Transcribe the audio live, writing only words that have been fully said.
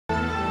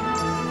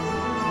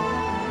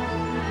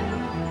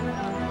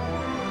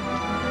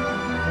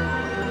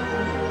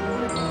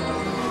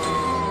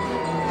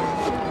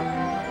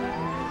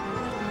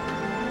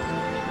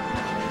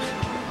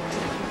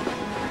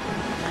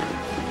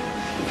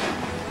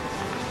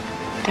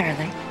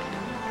Darling,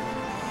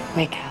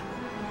 wake up.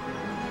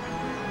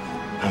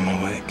 I'm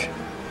awake.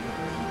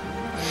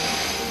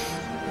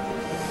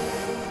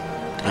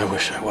 I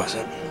wish I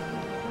wasn't.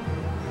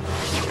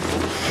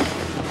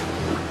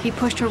 He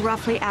pushed her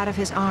roughly out of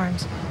his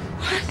arms,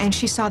 and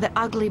she saw the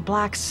ugly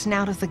black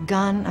snout of the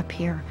gun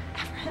appear,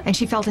 and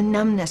she felt a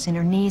numbness in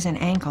her knees and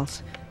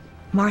ankles.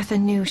 Martha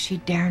knew she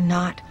dare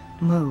not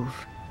move.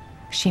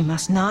 She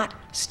must not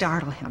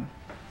startle him.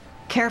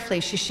 Carefully,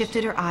 she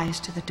shifted her eyes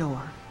to the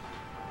door.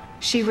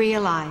 She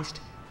realized,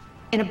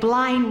 in a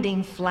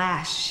blinding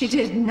flash, she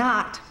did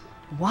not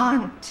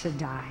want to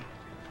die.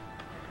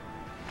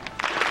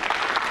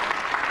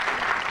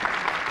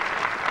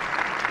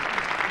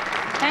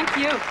 Thank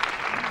you.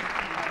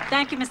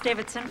 Thank you, Miss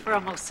Davidson, for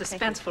a most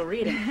suspenseful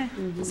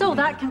reading. So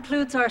that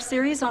concludes our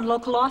series on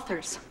local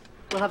authors.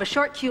 We'll have a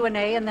short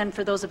Q&A, and then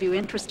for those of you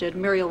interested,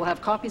 Muriel will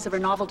have copies of her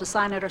novel to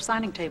sign at our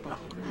signing table.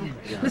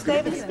 Miss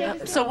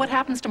Davidson. So what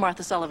happens to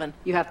Martha Sullivan?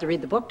 You have to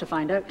read the book to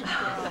find out.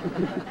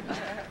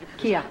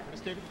 Kia.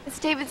 Miss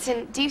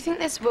Davidson, do you think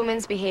this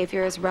woman's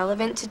behavior is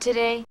relevant to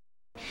today?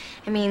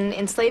 I mean,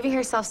 enslaving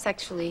herself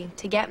sexually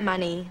to get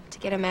money, to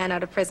get a man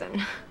out of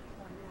prison.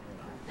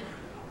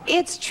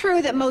 It's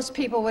true that most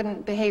people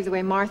wouldn't behave the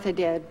way Martha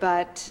did,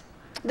 but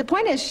the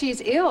point is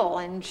she's ill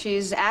and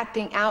she's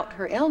acting out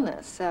her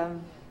illness.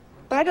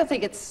 But I don't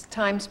think it's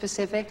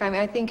time-specific. I mean,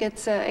 I think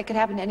it could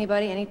happen to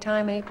anybody,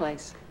 anytime, any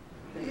place.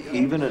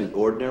 Even an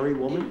ordinary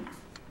woman?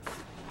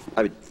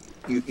 I mean,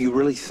 you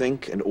really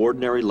think an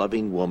ordinary,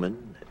 loving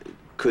woman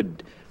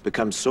could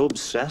become so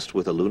obsessed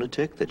with a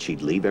lunatic that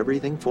she'd leave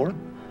everything for him?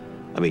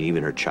 I mean,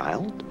 even her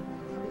child?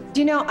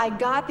 You know, I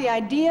got the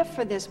idea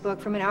for this book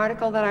from an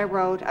article that I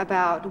wrote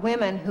about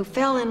women who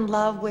fell in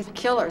love with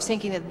killers,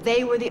 thinking that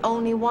they were the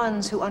only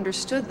ones who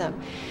understood them.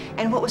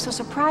 And what was so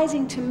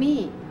surprising to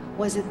me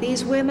was that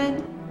these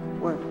women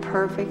were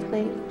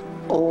perfectly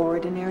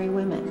ordinary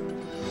women.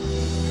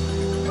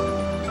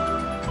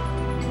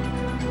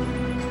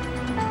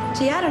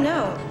 Gee, I don't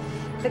know.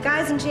 The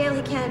guy's in jail,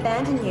 he can't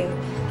abandon you.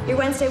 Your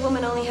Wednesday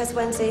woman only has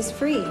Wednesdays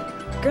free.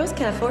 Girls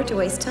can't afford to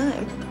waste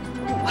time.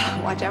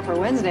 Watch out for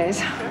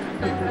Wednesdays.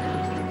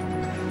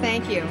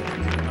 Thank you.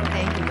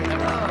 Thank you.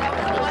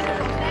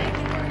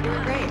 You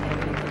were great.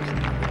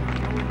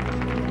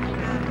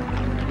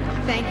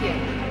 Thank you.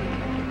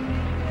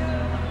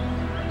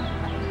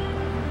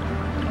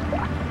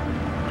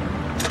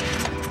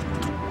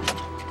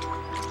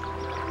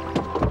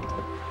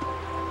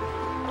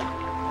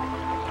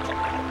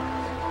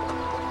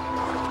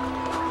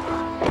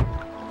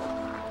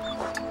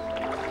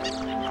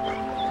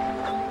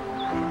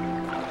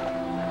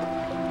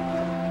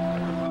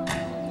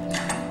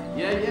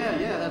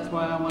 Yeah, that's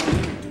why I want to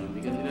interview him,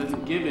 because he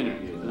doesn't give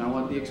interviews, and I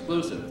want the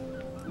exclusive.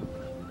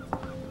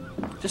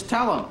 Just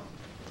tell him.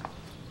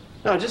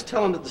 No, just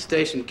tell him that the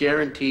station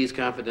guarantees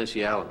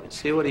confidentiality, and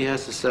see what he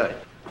has to say,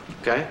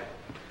 okay?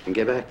 And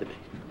get back to me.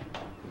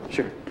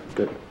 Sure,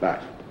 good, bye.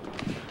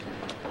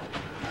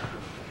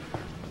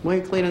 Why are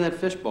you cleaning that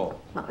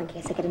fishbowl? Well, in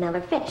case I get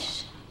another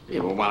fish.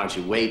 Yeah, well, why don't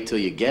you wait till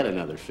you get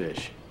another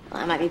fish?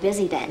 Well, I might be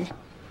busy then.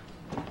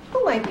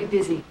 Who might be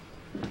busy?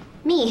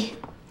 Me.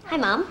 Hi,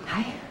 Mom.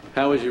 Hi.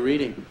 How was your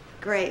reading?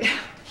 Great.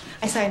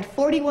 I signed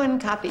 41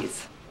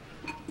 copies.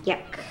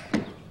 Yuck.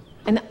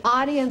 And the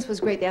audience was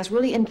great. They asked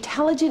really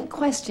intelligent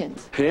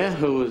questions. Yeah,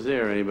 who was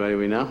there? Anybody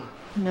we know?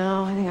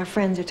 No, I think our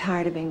friends are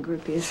tired of being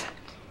groupies.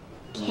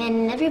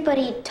 Can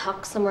everybody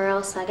talk somewhere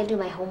else so I can do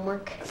my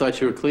homework? I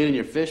thought you were cleaning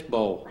your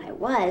fishbowl. I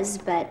was,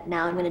 but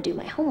now I'm going to do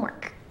my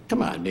homework.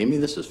 Come on, Amy,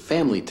 this is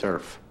family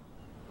turf.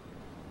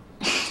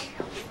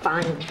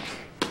 Fine.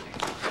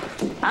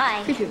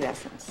 Bye.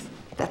 Prepubescence.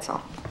 That's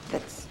all.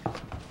 That's...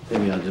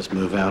 Maybe I'll just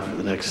move out for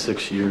the next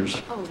 6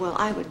 years. Oh, well,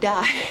 I would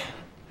die.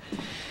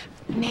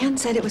 Nan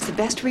said it was the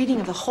best reading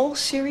of the whole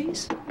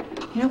series.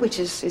 You know, which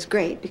is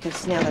great,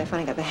 because now that I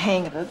finally got the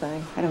hang of it,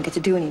 I don't get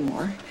to do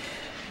anymore.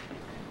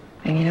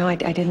 And, you know, I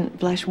didn't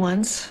blush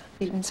once.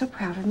 He'd been so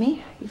proud of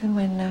me, even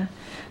when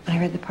I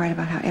read the part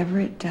about how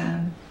Everett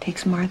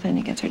takes Martha and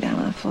he gets her down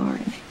on the floor.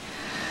 And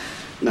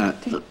No,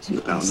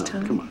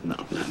 come on, no.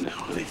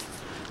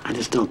 I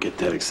just don't get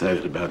that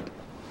excited about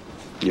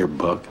your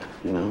book,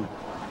 you know?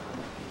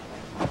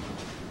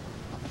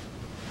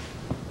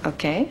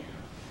 Okay.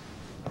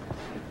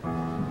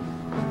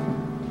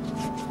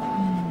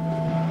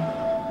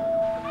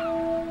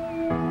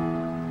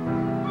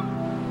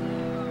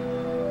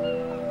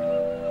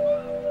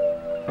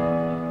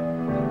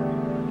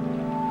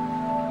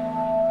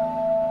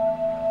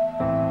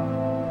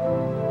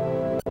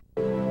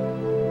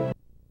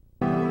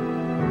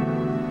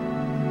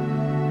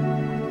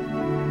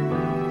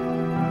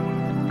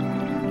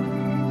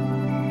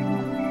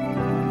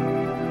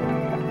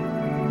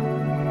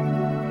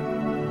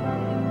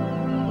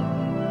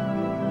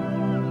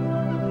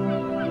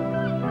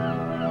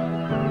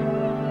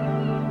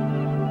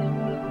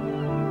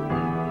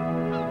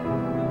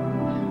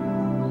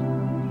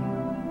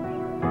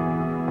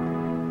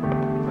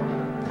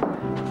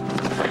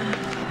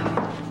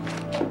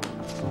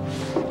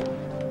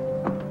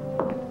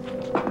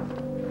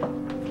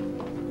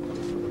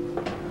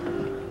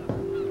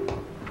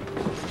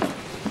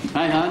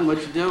 Hi, hon. What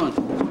you doing?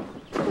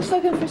 Just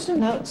looking for some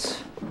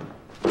notes.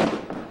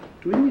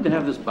 Do we need to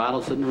have this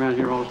bottle sitting around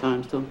here all the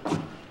time still?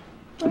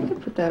 I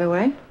could put that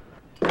away.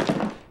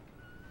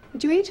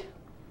 Did you eat?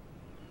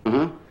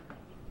 Uh-huh.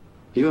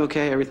 You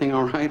okay? Everything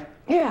all right?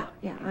 Yeah.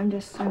 I'm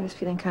just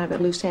feeling kind of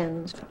at loose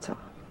ends, that's all.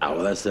 Oh,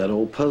 well, that's that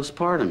old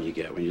postpartum you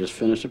get when you just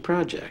finish a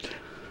project.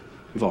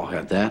 We've all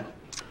had that.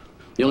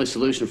 The only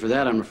solution for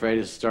that, I'm afraid,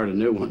 is to start a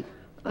new one.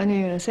 I knew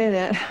you were going to say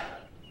that.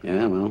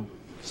 Yeah, well,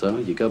 so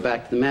you go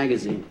back to the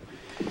magazine.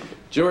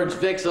 George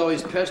Vic's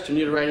always pestering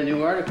you to write a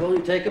new article, and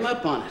you take him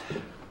up on it.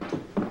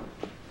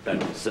 Better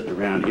than sitting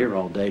around here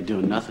all day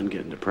doing nothing,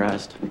 getting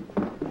depressed.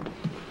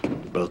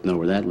 You both know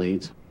where that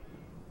leads.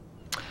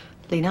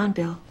 Lean on,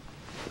 Bill.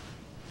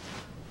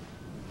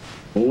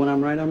 Well, when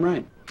I'm right, I'm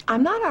right.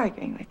 I'm not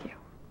arguing with you.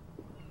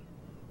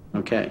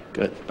 Okay,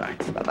 good. Bye.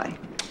 Bye-bye.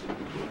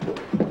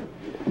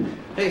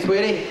 Hey,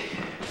 sweetie.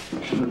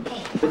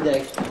 Good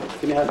day.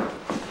 Give me a hug.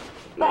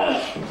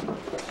 Bye.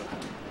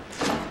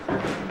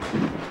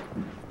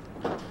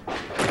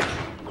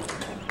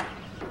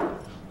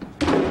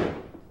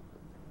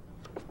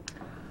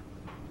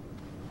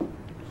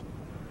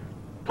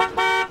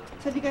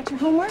 So have you got your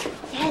homework?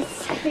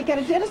 Yes. You got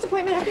a dentist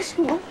appointment after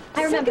school.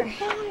 I remember.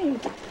 Bye.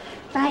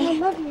 Bye. I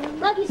love you.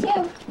 Love you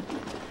too.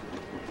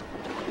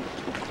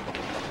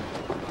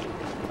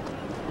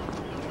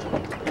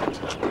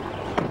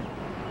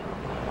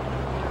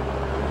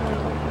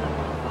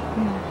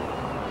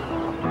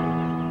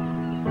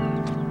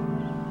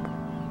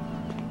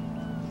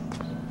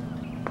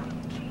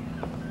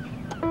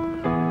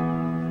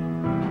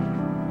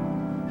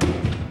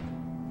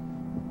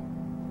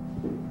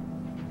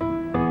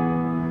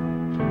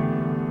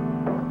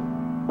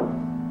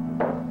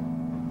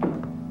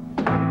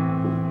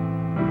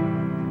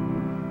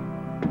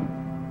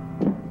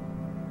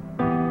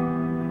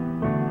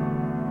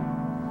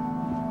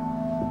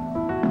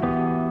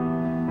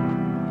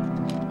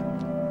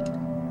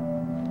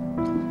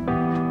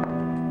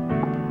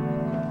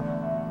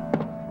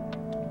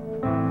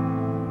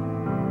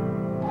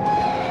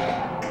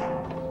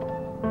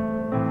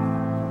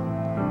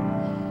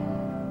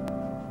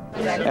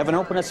 Have an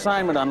open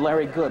assignment on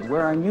Larry Good,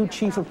 where our new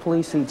chief of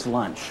police eats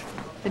lunch.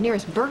 The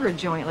nearest burger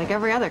joint, like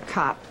every other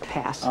cop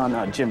passed. Oh,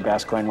 no, Jim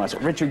Bascoigne wants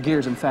it. Richard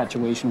Gere's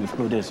infatuation with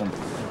Buddhism.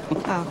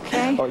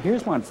 Okay. Oh,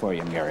 here's one for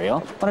you, Muriel.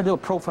 I want to do a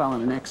profile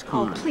on an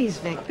ex-con. Oh, please,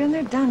 Vic. Been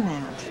there, done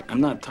that. I'm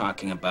not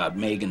talking about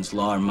Megan's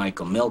Law or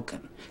Michael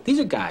Milken.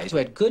 These are guys who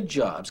had good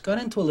jobs, got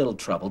into a little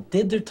trouble,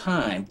 did their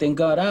time, then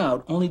got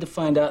out, only to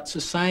find out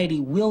society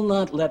will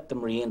not let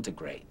them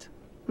reintegrate.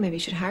 Maybe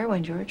you should hire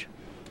one, George.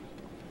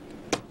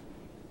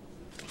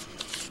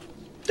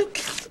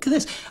 Look at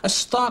this. A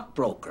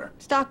stockbroker.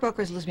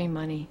 Stockbrokers lose me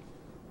money.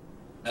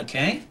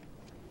 Okay?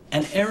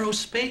 An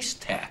aerospace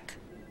tech.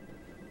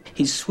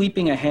 He's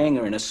sweeping a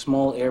hangar in a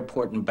small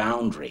airport in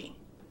Boundary.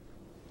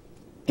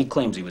 He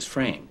claims he was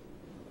framed.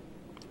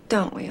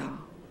 Don't we all?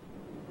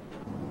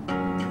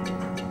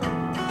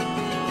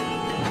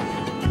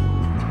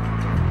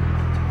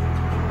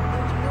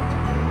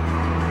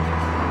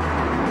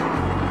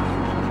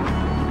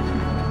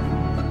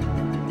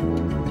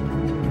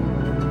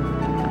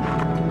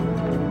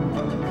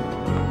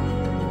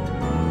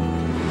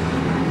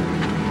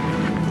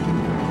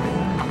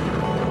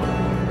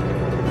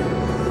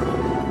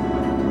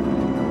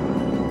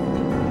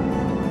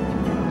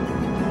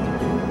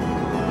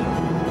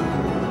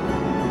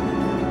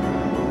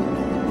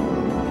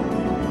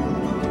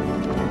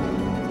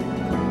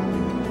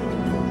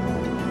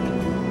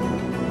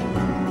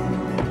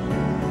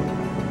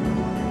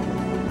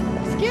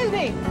 Excuse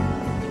me.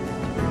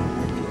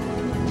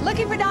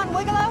 Looking for Don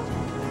Wigelow?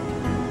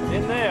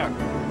 In there.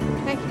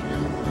 Thank you.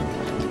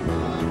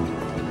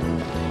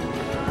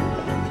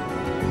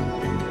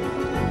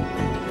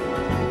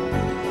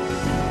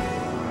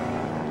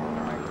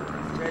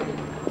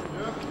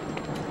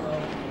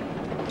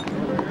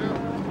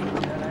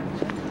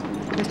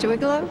 Mr.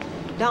 Wigelow?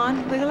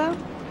 Don Wigelow?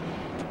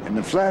 In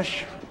the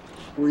flesh.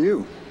 Who are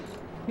you?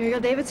 Muriel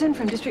Davidson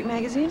from District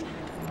Magazine.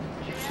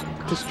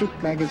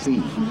 District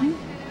Magazine.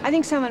 I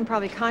think someone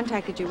probably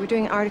contacted you. We're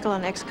doing an article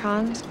on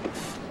ex-cons.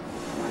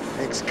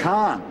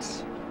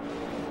 Ex-cons?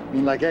 You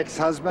mean like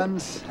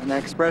ex-husbands and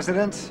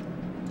ex-presidents?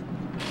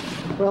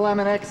 Well, I'm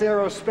an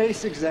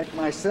ex-aerospace exec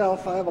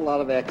myself. I have a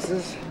lot of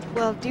exes.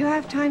 Well, do you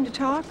have time to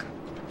talk?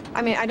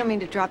 I mean, I don't mean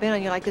to drop in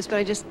on you like this, but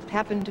I just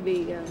happened to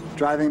be...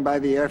 Driving by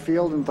the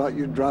airfield and thought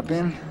you'd drop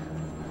in?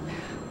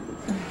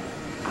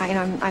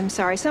 I'm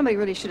sorry. Somebody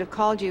really should have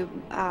called you.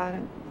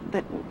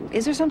 But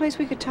is there someplace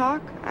we could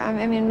talk?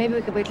 I mean, maybe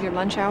we could wait till your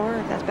lunch hour,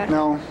 if that's better.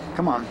 No,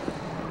 come on.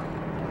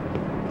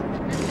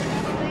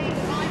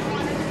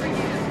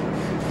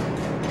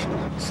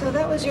 So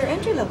that was your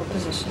entry-level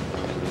position?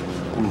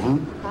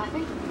 Mm-hmm.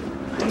 Coffee?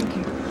 Thank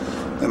you.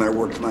 Then I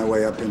worked my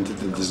way up into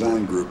the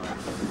design group.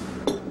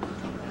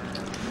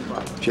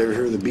 Did you ever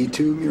hear of the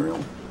B-2,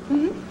 Muriel?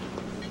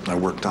 Mm-hmm. I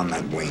worked on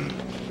that wing.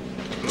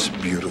 It's a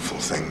beautiful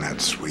thing,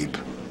 that sweep.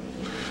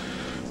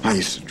 I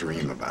used to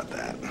dream about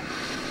that.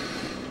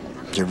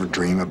 Did you ever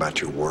dream about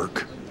your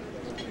work?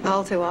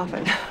 All too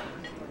often.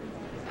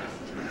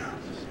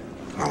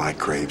 Well, I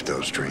craved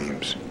those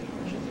dreams.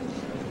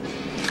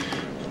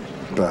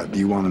 But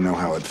you want to know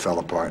how it fell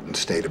apart and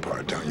stayed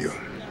apart, don't you?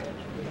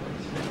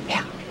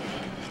 Yeah.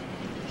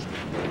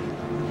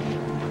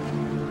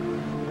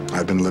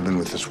 I've been living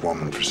with this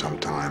woman for some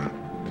time.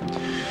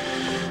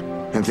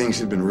 And things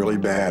had been really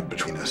bad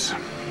between us.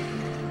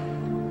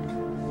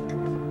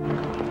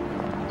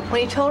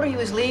 When he told her he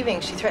was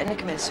leaving, she threatened to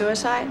commit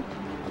suicide.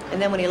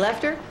 And then when he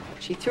left her,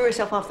 she threw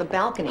herself off the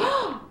balcony.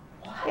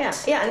 Yeah,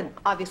 and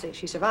obviously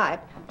she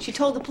survived. She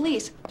told the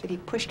police that he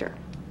pushed her.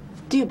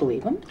 Do you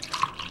believe him?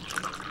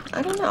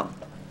 I don't know.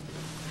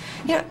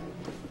 You know,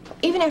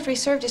 even after he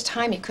served his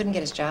time, he couldn't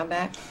get his job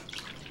back.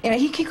 You know,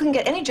 he couldn't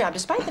get any job,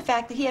 despite the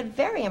fact that he had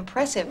very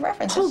impressive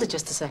references. Hold it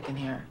just a second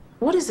here.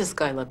 What does this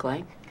guy look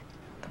like?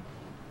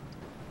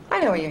 I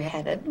know where you're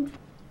headed.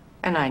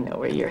 And I know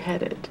where you're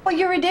headed. Well,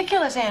 you're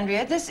ridiculous,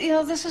 Andrea. This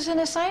is an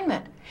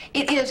assignment.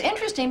 It is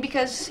interesting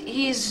because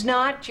he's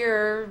not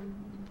your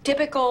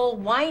typical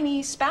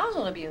whiny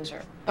spousal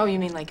abuser. Oh, you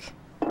mean like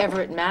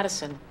Everett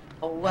Madison?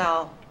 Oh,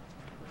 well,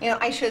 you know,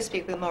 I should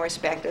speak with more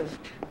respect of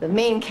the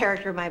main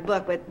character of my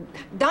book, but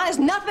Don is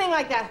nothing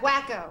like that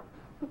wacko.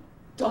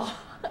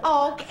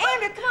 Oh,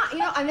 Andrea, come on. You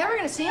know, I'm never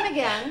going to see him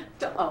again.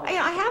 I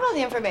have all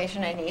the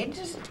information I need.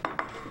 Just,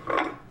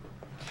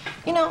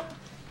 you know,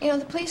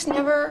 the police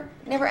never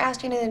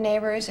asked any of the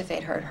neighbors if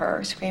they'd heard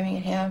her screaming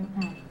at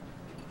him.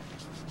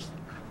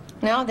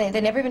 No, they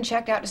never even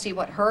checked out to see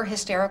what her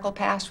hysterical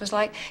past was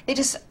like. They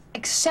just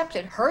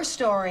accepted her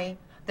story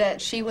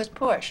that she was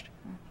pushed.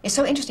 It's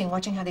so interesting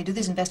watching how they do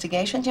these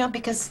investigations, you know,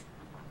 because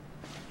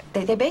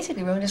they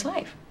basically ruined his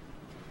life.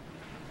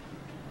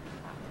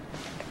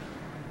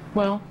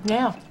 Well,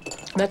 yeah,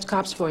 that's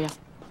cops for you.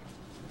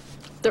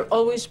 They're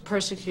always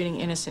persecuting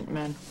innocent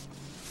men.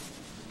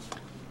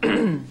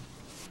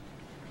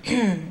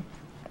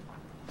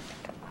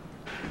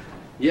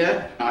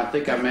 Yeah, I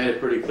think I made it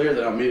pretty clear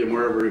that I'll meet him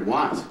wherever he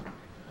wants.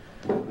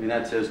 I mean,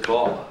 that's his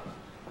call.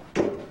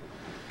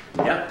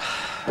 Yep,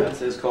 that's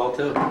his call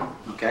too.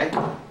 Okay?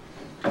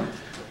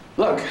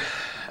 Look,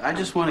 I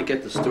just want to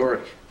get the story.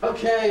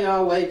 Okay,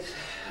 I'll wait.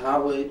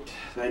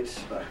 Thanks,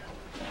 bye.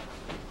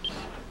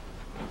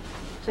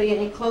 So you're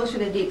getting closer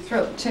to Deep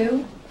Throat,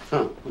 too?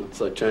 Huh,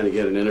 it's like trying to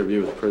get an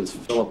interview with Prince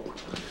Philip.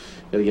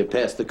 Gotta get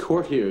past the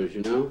court hearers,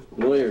 you know?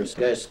 Lawyers,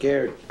 guy's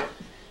scared.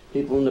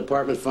 People in the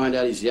department find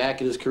out he's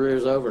yakking, his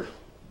career's over.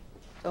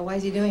 So why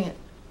is he doing it?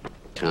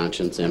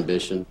 Conscience,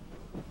 ambition.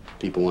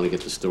 People want to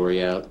get the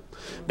story out.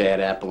 Bad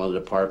apple in the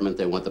department,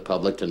 they want the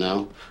public to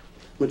know.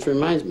 Which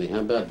reminds me, how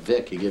about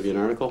Vic? He give you an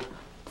article?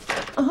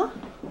 Uh-huh.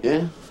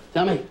 Yeah?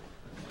 Tell me.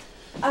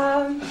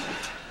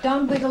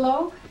 Don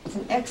Bigelow is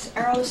an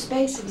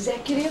ex-aerospace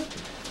executive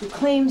who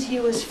claims he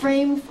was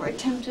framed for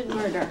attempted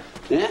murder.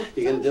 Yeah?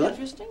 You gonna do it?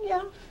 Interesting,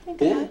 yeah.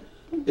 Yeah?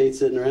 Date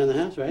sitting around the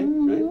house, right? Right?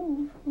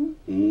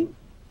 Mm-hmm.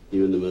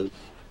 You in the mood?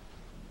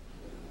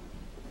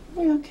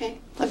 You're okay.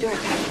 I'll be right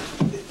back.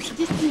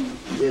 Just a minute.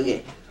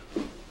 Okay.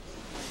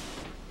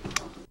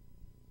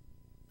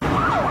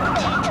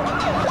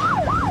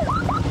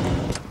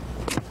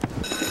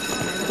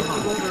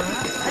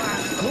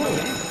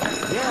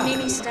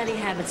 Mimi's study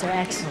habits are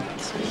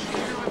excellent.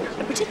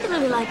 I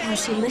particularly like how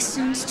she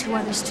listens to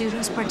other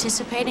students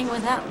participating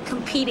without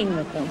competing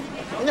with them.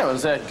 You know,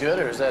 is that good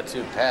or is that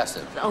too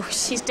passive? Oh,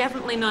 she's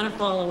definitely not a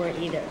follower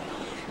either.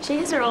 She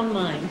has her own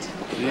mind.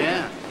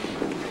 Yeah.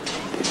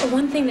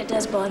 One thing that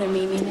does bother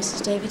Mimi,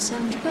 Mrs.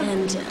 Davidson,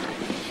 and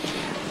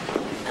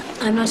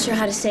I'm not sure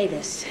how to say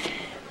this.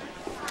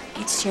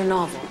 It's your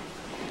novel.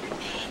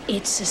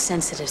 It's a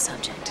sensitive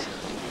subject.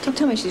 Don't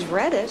tell me she's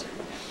read it.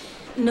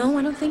 No,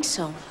 I don't think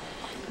so.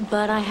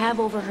 But I have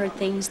overheard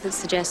things that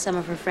suggest some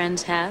of her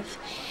friends have,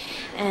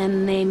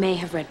 and they may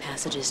have read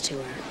passages to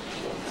her.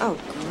 Oh,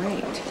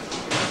 great.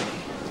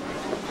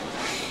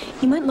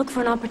 You might look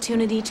for an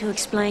opportunity to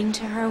explain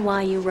to her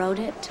why you wrote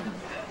it,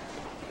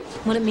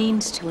 what it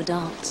means to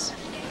adults.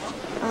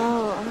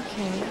 Oh,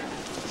 okay.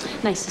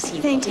 Nice to see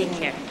you. Thank you. Take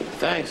care.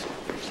 Thanks.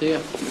 See ya.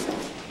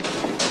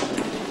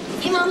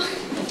 Hey, Mom.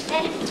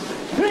 Dad.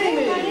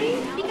 Mimi! What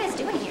are you guys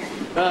doing here?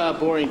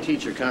 Boring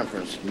teacher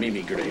conference.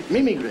 Mimi grade.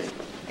 Mimi grade.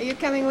 Are you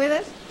coming with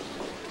us?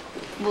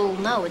 Well,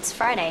 no, it's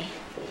Friday.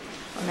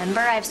 Remember,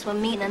 I have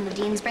swim meet and then the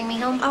deans bring me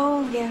home?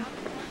 Oh, yeah.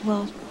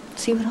 Well,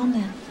 see you at home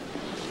then.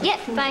 Yeah,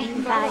 bye.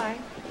 Bye.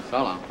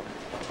 So long.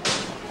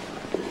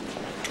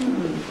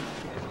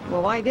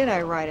 Well, why did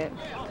I write it?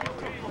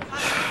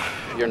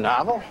 Your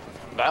novel?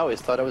 I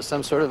always thought it was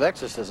some sort of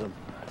exorcism.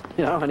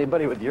 You know,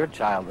 anybody with your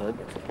childhood.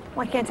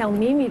 Well, I can't tell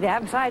Mimi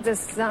that. Besides,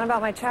 it's not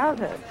about my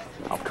childhood.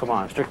 Oh, come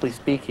on. Strictly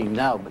speaking,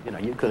 no. But, you know,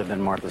 you could have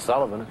been Martha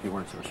Sullivan if you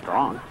weren't so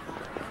strong.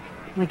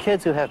 I mean,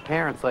 kids who have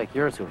parents like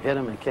yours who hit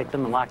them and kicked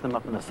them and locked them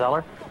up in the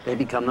cellar, they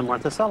become the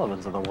Martha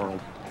Sullivans of the world.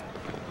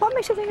 What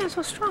makes you think I'm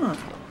so strong?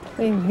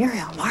 I mean,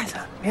 Muriel,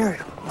 Martha,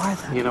 Muriel,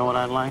 Martha. You know what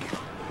I'd like?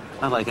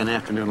 I'd like an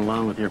afternoon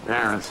alone with your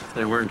parents if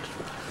they weren't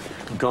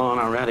gone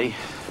already.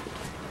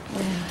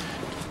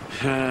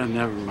 Yeah.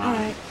 Never mind. All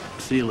right.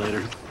 See you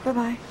later.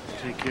 Bye-bye.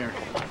 Take care.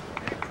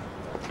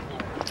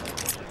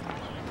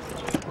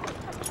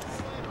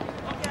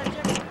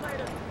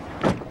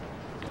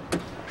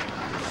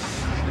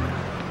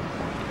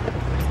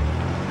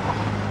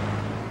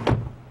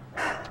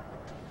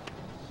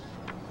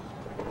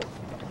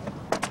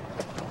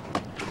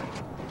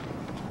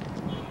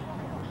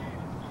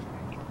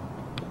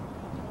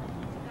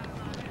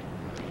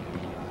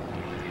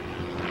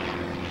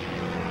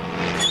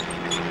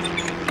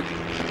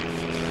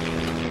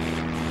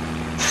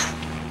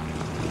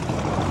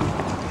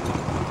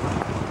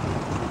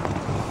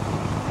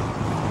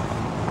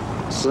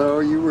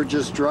 So you were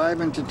just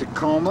driving to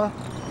Tacoma,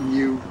 and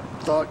you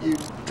thought you'd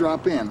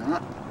drop in, huh?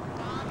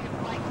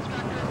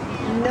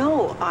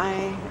 No,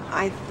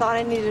 I thought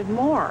I needed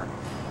more.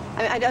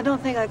 I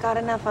don't think I got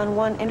enough on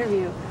one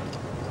interview.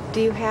 Do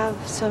you have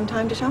some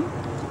time to show?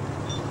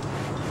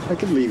 I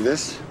could leave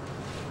this.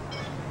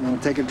 You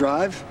want to take a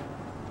drive?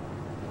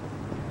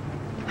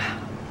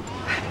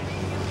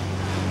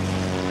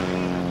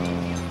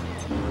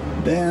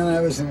 Dan, I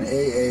was in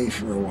AA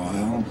for a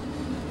while.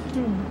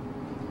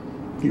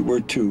 You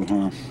were too,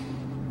 huh?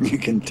 You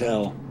can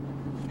tell.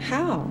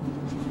 How?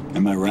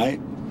 Am I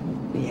right?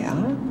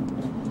 Yeah.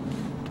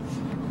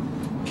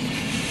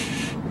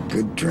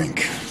 Good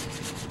drink.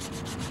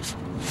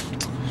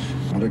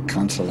 What a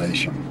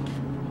consolation.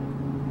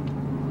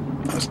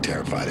 I was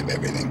terrified of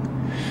everything.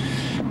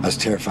 I was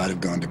terrified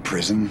of going to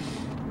prison,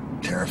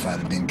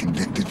 terrified of being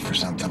convicted for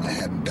something I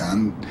hadn't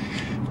done,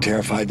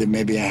 terrified that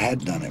maybe I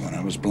had done it when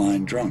I was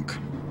blind drunk.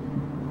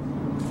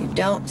 You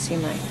don't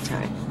seem like the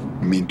type.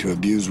 You mean to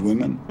abuse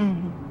women?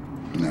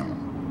 Mm-hmm. No,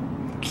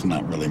 it's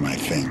not really my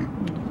thing.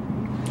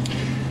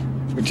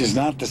 Which is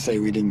not to say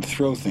we didn't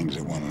throw things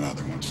at one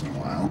another once in a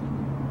while,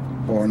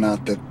 or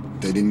not that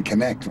they didn't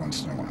connect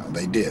once in a while.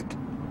 They did.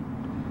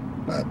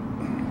 But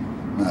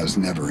I was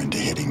never into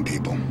hitting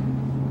people.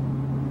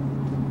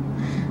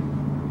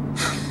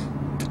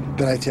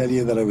 Did I tell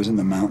you that I was in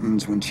the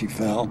mountains when she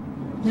fell?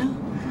 No.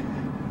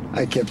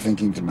 I kept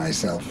thinking to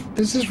myself,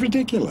 this is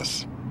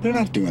ridiculous. They're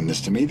not doing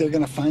this to me. They're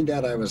going to find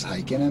out I was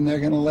hiking and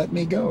they're going to let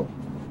me go.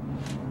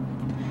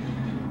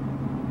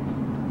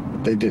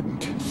 But they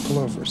didn't. Pull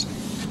over a second.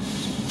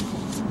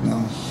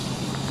 No,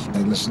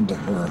 they listened to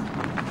her.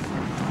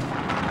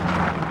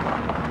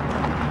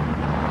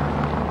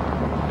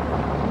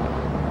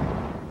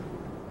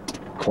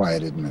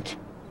 Quiet, isn't it?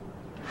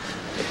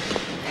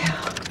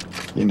 Yeah.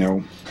 You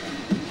know,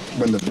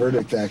 when the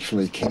verdict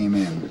actually came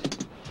in,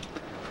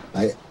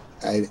 I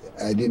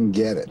didn't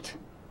get it.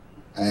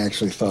 I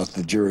actually thought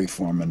the jury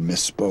foreman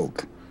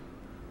misspoke.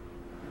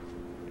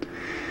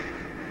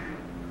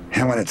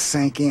 And when it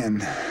sank in,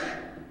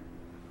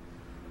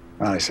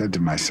 well, I said to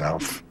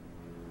myself,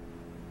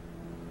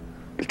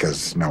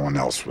 because no one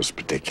else was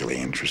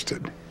particularly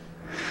interested,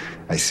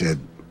 I said,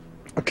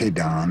 okay,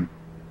 Don,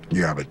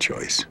 you have a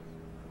choice.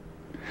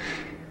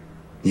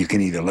 You can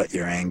either let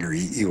your anger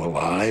eat you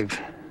alive,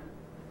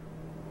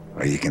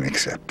 or you can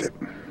accept it.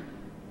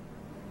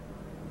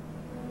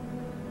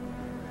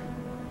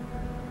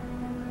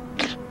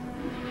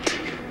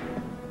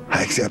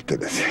 I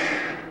accepted it.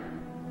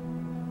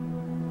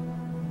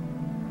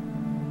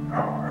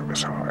 Oh, it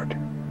was hard.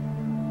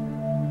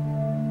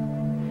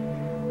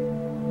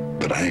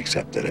 But I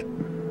accepted it.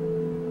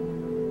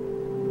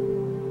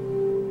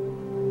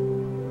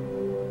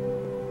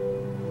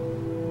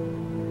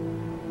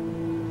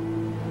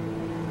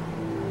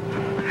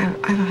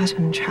 I have a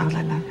husband and child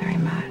I love very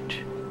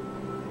much.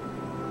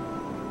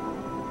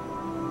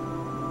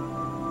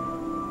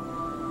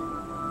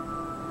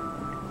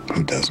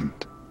 Who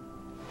doesn't?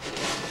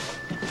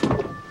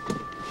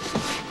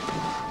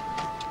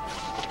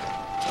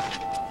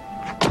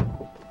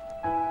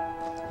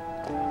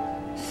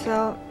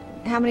 So,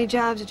 how many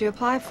jobs did you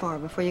apply for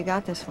before you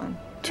got this one?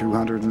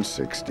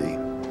 260.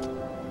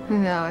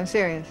 No, I'm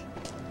serious.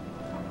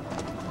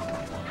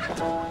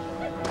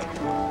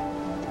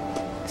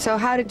 So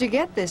how did you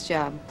get this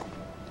job?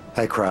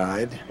 I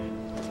cried.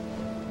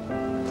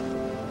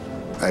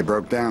 I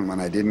broke down when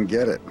I didn't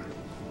get it.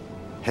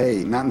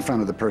 Hey, not in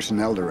front of the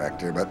personnel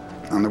director, but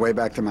on the way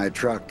back to my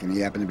truck, and he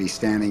happened to be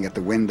standing at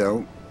the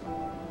window.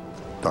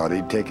 Thought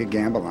he'd take a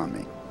gamble on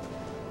me.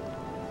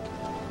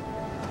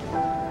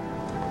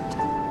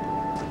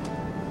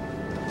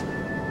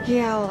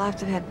 Yeah, well, I'll have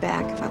to head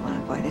back if I want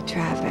to avoid the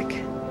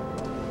traffic.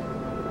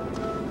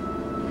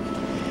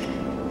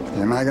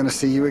 Am I going to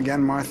see you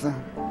again, Martha?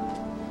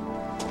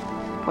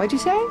 What'd you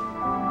say?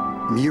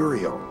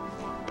 Muriel.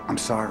 I'm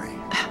sorry.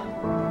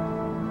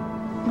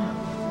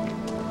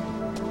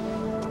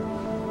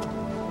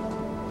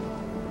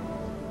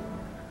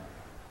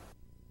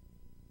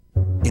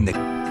 In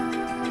the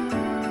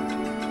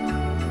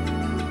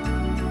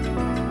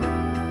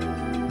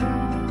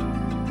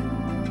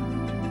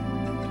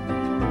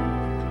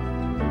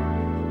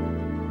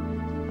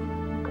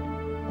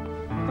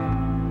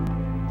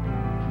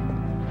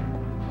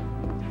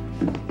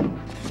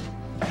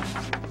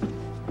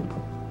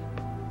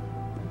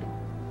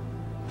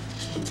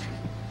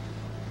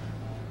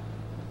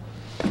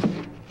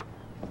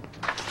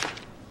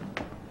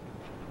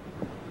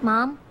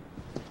Mom?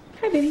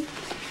 Hi, baby.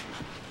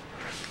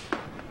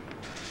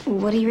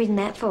 What are you reading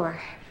that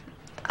for?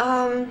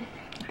 I'm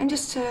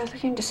just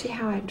looking to see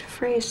how I'd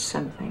phrase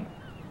something.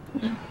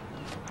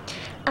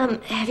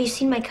 Have you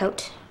seen my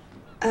coat?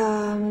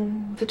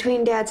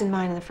 Between Dad's and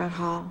mine in the front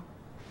hall.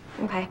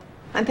 Okay.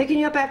 I'm picking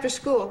you up after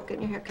school,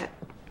 getting your hair cut.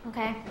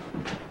 Okay.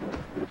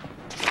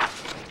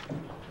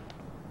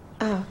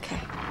 Okay.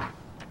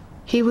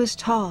 He was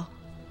tall,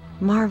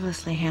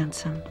 marvelously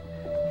handsome.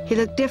 He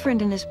looked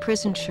different in his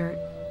prison shirt,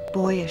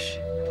 boyish,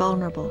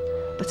 vulnerable,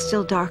 but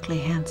still darkly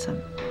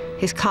handsome.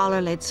 His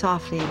collar laid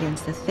softly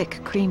against the thick,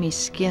 creamy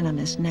skin on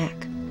his neck.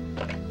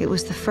 It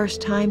was the first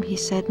time he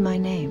said my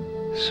name.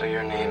 So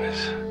your name is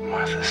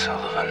Martha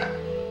Sullivan.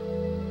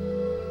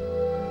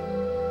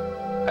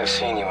 I've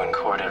seen you in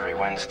court every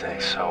Wednesday,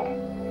 so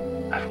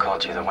I've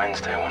called you the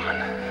Wednesday woman.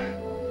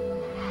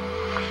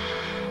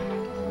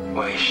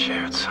 We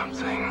shared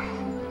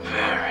something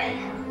very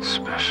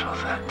special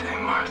that day,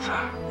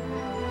 Martha.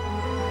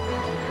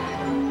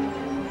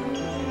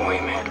 We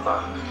made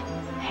love.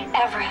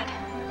 Everett,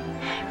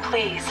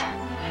 please,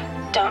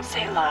 don't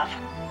say love.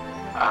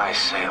 I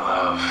say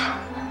love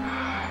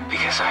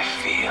because I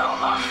feel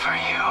love for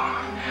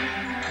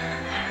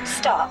you.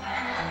 Stop.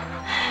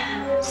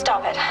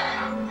 Stop it.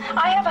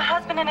 I have a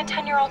husband and a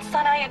 10-year-old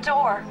son I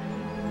adore.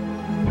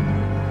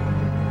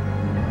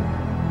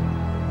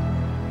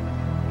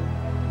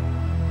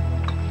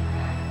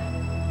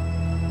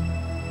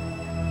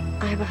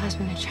 I have a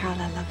husband and child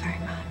I love very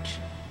much.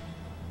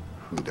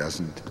 Who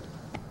doesn't?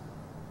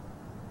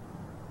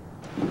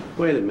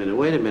 Wait a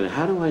minute.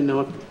 How do I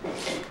know it?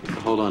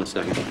 Hold on a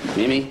second.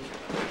 Mimi,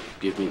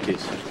 give me a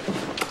kiss.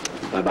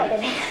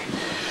 Bye-bye.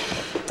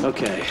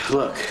 Okay,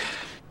 look.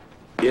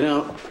 You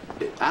know,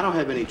 I don't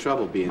have any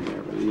trouble being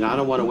there. But, I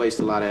don't want to waste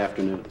a lot of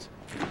afternoons.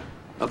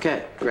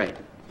 Okay, great.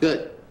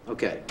 Good.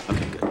 Okay,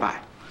 good. Bye.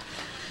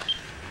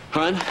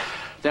 Hun,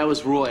 that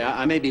was Roy.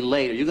 I may be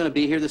late. Are you going to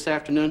be here this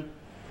afternoon?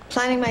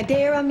 Planning my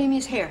day around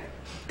Mimi's hair.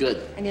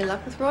 Good. Any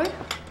luck with Roy?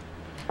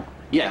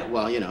 Yeah,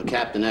 well,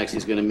 Captain X,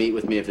 he's going to meet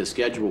with me if his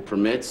schedule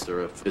permits,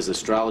 or if his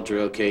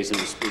astrologer okays him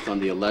to speak on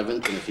the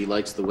 11th, and if he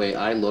likes the way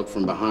I look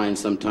from behind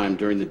sometime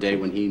during the day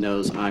when he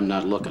knows I'm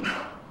not looking.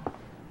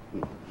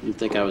 You'd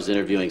think I was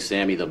interviewing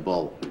Sammy the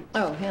Bull.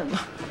 Oh, him.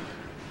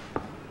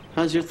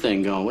 How's your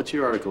thing going? What's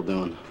your article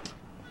doing?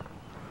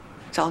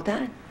 It's all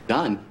done.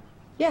 Done?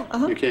 Yeah,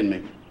 You're kidding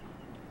me.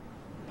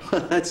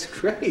 That's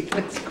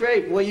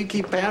great. Well, you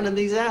keep pounding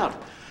these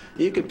out.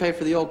 You could pay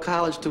for the old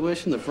college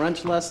tuition, the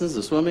French lessons,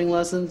 the swimming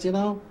lessons,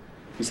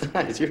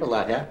 Besides, you're a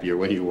lot happier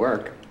when you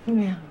work.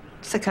 Yeah.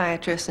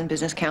 Psychiatrists and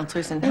business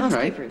counselors and That's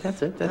housekeepers. right.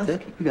 That's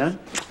it. You got it.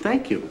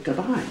 Thank you.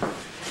 Goodbye.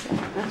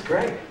 That's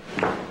great.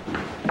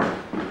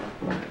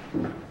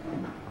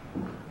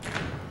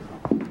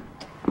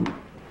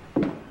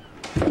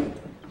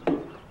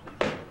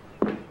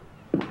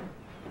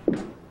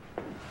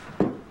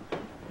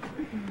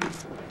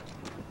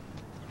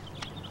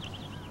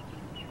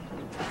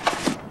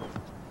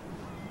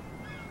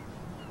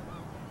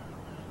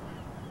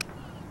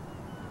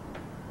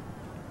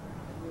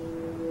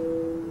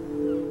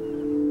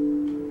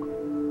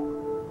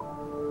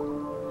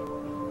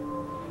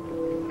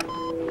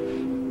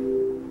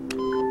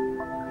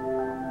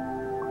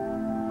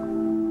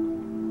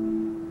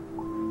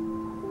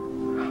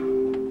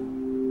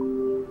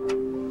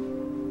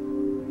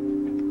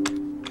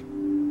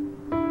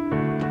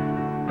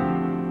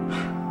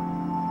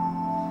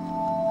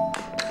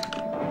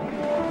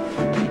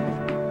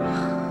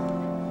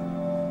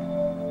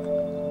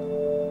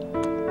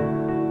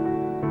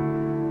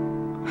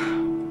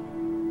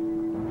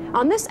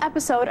 On this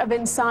episode of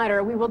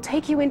Insider, we will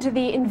take you into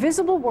the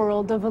invisible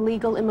world of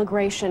illegal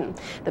immigration.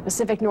 The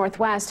Pacific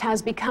Northwest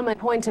has become a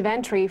point of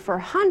entry for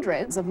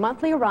hundreds of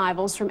monthly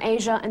arrivals from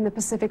Asia and the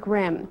Pacific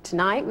Rim.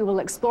 Tonight, we will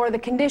explore the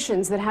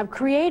conditions that have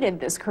created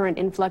this current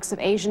influx of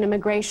Asian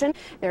immigration.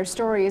 Their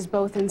story is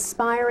both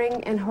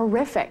inspiring and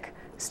horrific.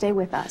 Stay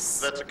with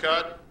us. That's a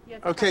cut?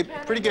 Okay,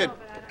 pretty good.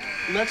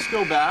 Let's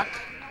go back.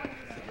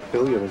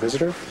 Bill, you have a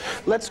visitor?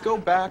 Let's go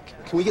back.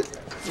 Can we get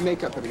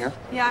makeup in here?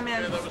 Yeah, I'm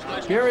in.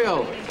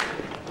 Muriel.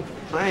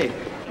 Hi.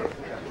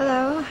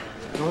 Hello.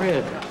 How are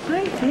you?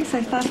 Hi, thanks.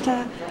 I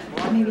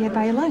thought maybe I'd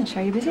buy you lunch.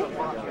 Are you busy?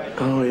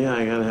 Oh, yeah,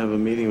 I gotta have a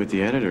meeting with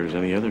the editors.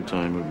 Any other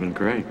time would have been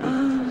great.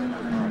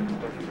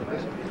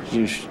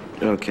 You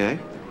okay?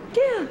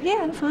 Yeah,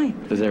 I'm fine.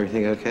 Is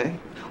everything okay?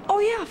 Oh,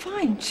 yeah,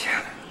 fine.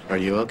 Sure. Are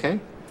you okay?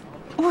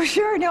 Oh,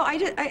 sure. No,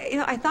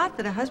 I thought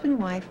that a husband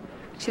and wife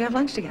should have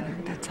lunch together.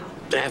 That's all.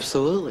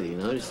 Absolutely.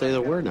 Just say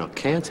the word now.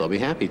 Cancel. I'll be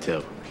happy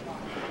to.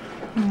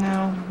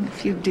 No,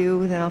 if you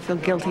do, then I'll feel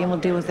guilty and we'll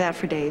deal with that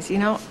for days.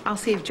 I'll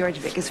see if George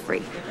Vic is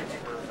free.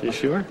 You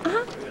sure?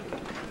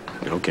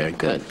 Uh-huh. Okay,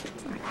 good.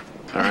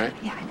 All right?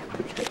 Yeah, I know.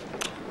 Okay.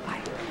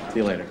 Bye. See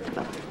you later.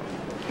 Bye.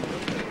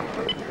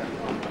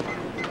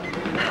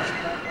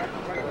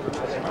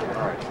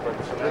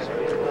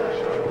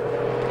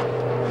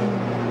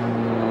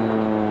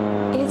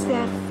 It's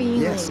that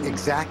feeling. Yes,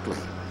 exactly.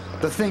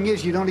 The thing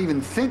is, you don't even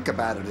think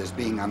about it as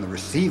being on the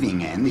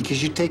receiving end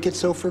because you take it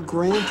so for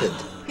granted.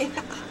 Yeah.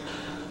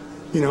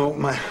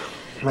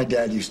 My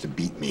dad used to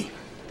beat me.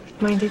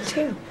 Mine did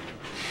too.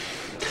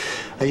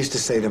 I used to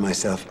say to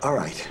myself, all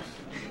right,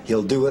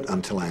 he'll do it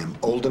until I am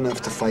old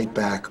enough to fight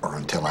back or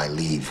until I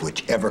leave,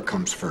 whichever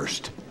comes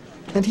first.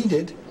 And he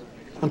did,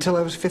 until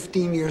I was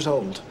 15 years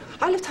old.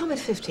 I left home at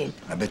 15.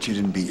 I bet you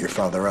didn't beat your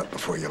father up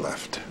before you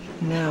left.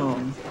 No.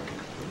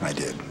 I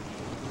did.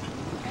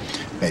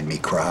 Made me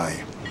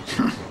cry.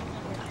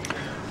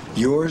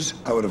 Yours,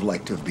 I would have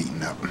liked to have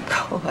beaten up.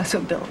 Oh, that's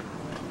what Bill.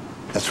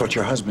 That's what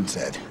your husband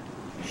said.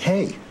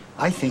 Hey,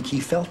 I think he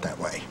felt that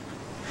way.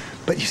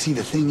 But you see,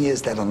 the thing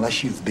is that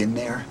unless you've been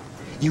there,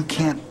 you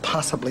can't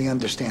possibly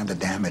understand the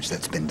damage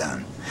that's been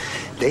done.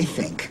 They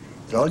think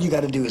that all you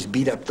got to do is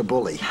beat up the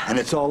bully, and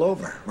it's all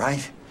over,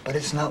 right? But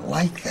it's not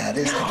like that,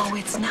 is it? No,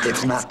 it's not.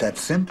 It's not that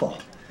simple.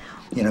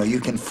 You know, you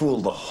can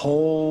fool the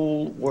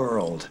whole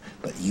world,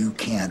 but you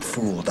can't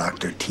fool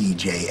Dr.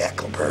 T.J.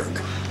 Eckelberg.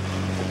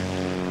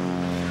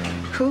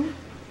 Who?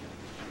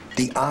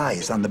 The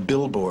eyes on the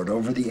billboard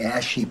over the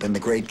ash heap in The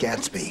Great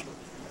Gatsby.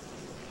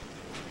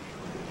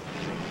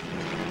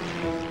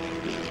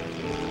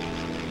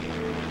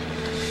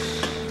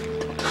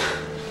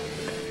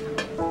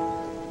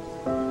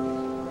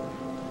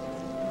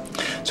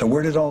 So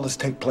where did all this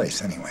take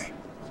place, anyway?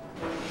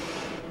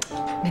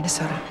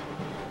 Minnesota.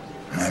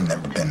 I've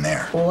never been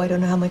there. Oh, I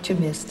don't know how much you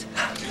missed.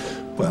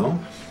 Well,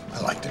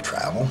 I like to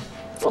travel.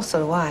 Well,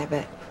 so do I,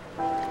 but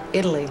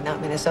Italy, not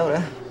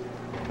Minnesota.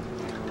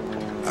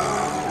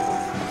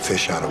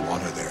 Fish out of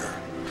water there.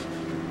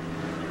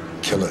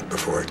 Kill it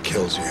before it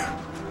kills you. Yeah.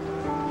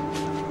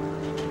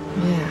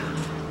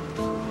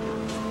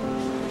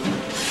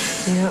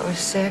 You know what was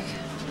sick?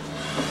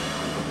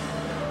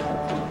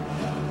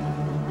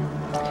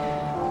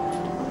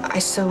 I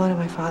still wanted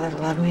my father to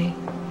love me,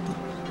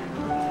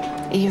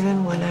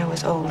 even when I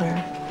was older.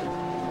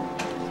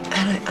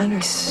 And I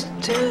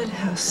understood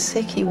how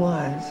sick he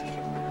was.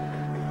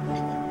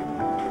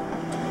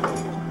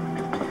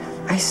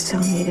 I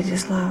still needed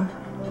his love.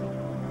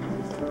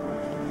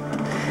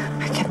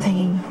 I kept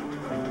thinking,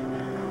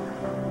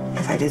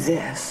 if I do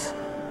this,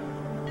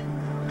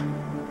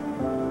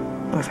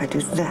 or if I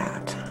do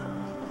that,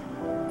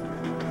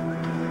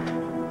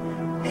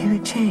 he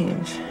would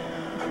change.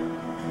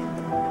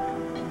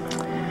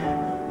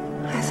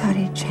 I thought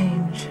he'd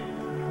change.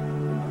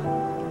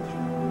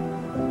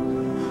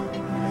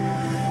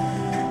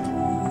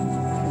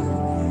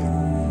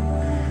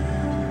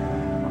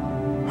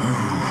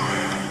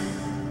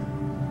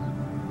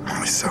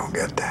 I so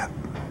get that.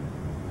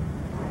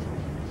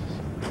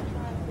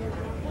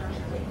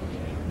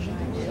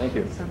 Thank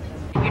you.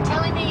 You're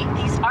telling me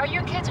these are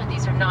your kids or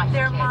these are not your kids?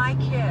 They're my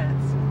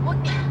kids. What?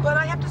 But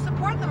I have to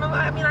support them.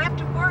 I mean, I have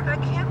to work. I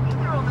can't be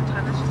there all the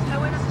time. That's just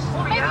how it is. It's just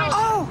Well, 3 maybe you hours.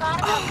 should have thought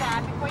about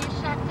that before you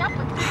shacked up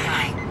with this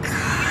guy.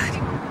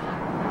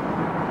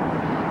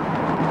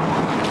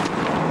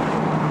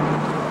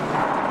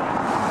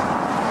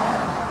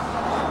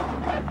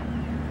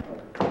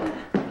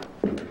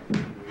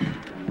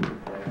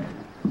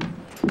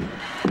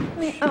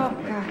 Oh,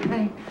 God,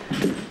 honey.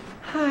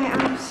 Hi,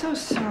 I'm so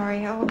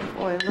sorry. Oh,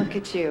 boy, look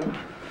at you.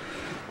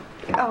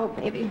 Oh,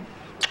 baby.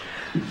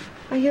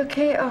 Are you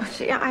okay? Oh,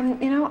 yeah, I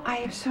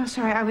am so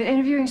sorry. I was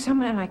interviewing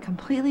someone and I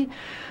completely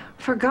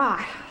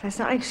forgot. That's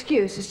not an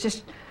excuse. It's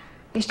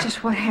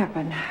just what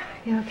happened.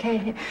 You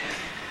okay?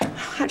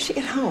 How'd she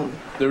get home?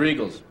 The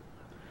Regals.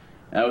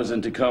 I was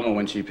in Tacoma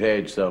when she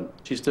paged, so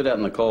she stood out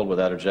in the cold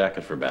without her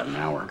jacket for about an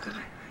hour.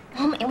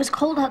 Mom, it was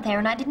cold out there,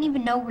 and I didn't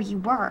even know where you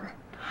were.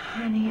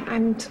 Honey,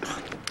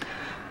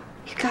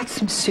 you got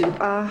some soup.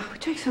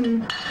 Would you like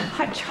some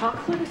hot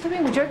chocolate or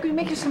something? Would we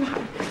make you some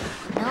hot...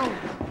 No.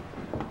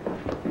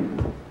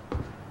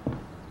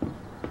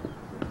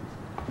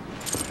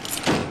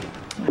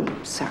 Oh,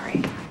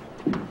 sorry.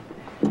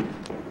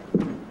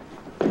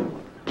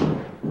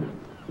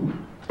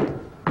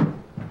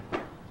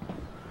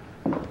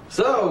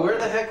 So, where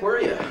the heck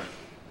were you?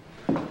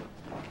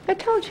 I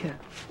told you.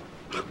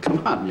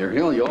 Come on,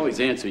 Muriel, you always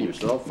answer your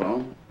cell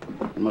phone.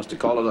 You must have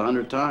called it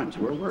 100 times.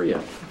 Where were you? I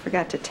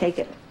forgot to take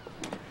it.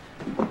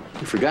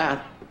 You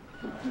forgot?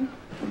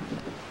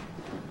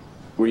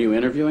 Were you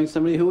interviewing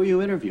somebody? Who were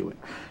you interviewing?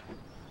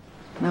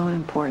 No one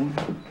important.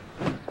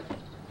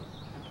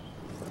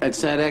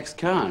 It's that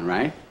ex-con,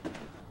 right?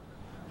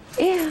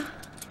 Yeah.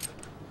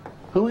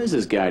 Who is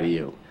this guy to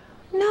you?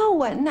 No,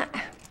 not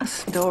a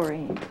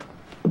story.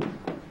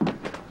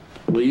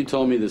 Well, you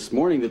told me this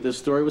morning that this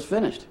story was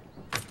finished.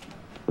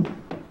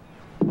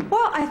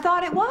 Well, I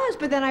thought it was,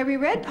 but then I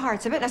reread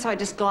parts of it, and so I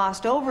just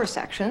glossed over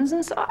sections,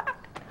 and so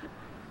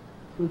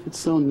Well, if it's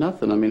so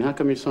nothing, I mean, how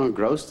come you're so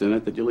engrossed in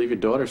it that you leave your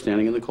daughter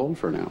standing in the cold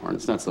for an hour? And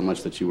it's not so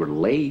much that you were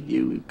late,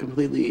 you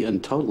completely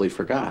and totally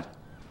forgot.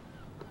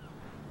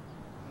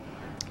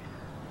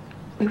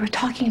 we were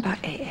talking about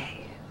AA.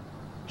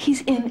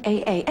 He's in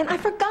AA, and I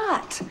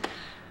forgot.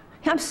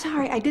 I'm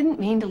sorry, I didn't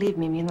mean to leave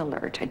Mimi in the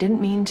lurch. I didn't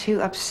mean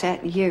to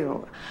upset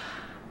you.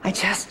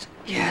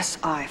 Yes,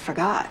 I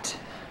forgot.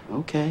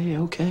 Okay,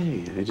 okay.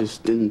 It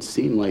just didn't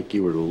seem like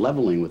you were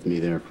leveling with me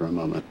there for a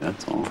moment,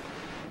 that's all.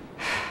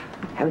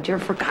 Haven't you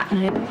ever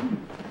forgotten anything?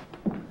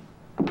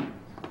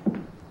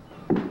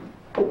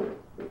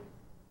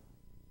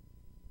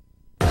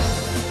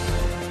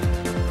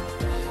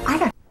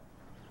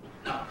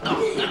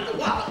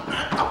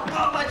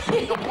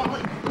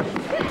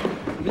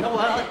 You know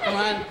what? Come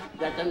on.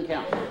 That doesn't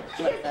count.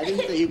 I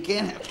didn't say you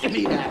can't have to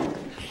be that.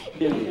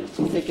 Here,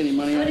 don't take any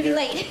money out of here.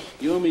 late.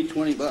 You owe me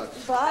 20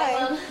 bucks.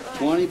 Bye.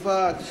 20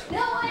 bucks.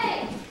 No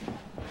way!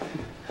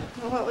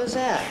 Well, what was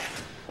that?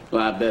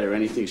 Well, I bet her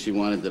anything she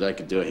wanted that I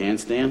could do a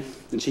handstand,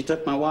 and she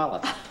took my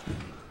wallet.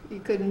 You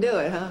couldn't do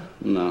it, huh?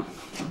 No.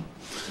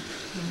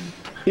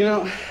 You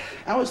know,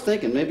 I was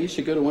thinking maybe you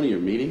should go to one of your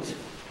meetings.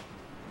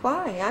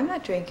 Why? I'm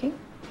not drinking.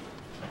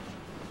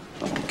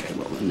 Oh, okay,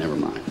 well, then never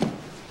mind.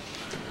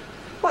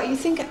 What, you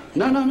think...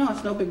 No,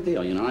 it's no big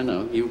deal. You know, I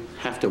know. You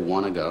have to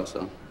want to go,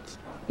 so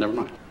never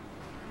mind.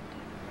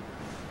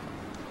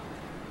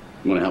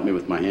 You want to help me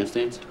with my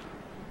handstands?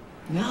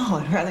 No,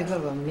 I'd rather go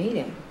to a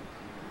meeting.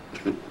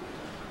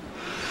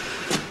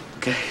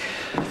 Okay.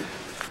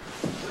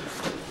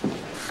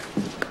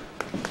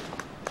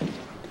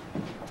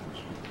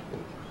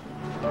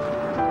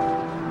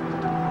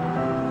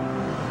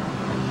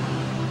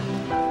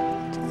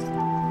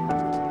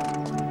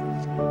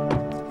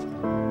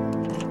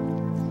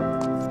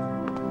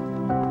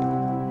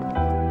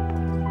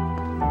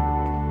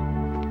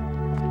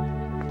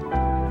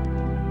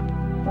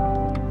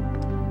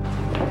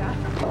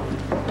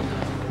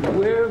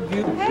 Where have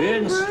you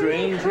been,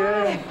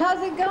 stranger?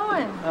 How's it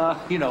going?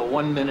 You know,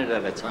 1 minute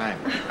at a time.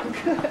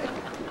 Good.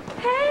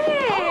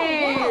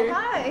 Hey! Oh, whoa,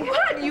 hi.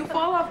 What, you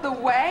fall off the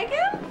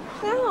wagon?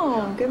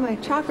 No, good, my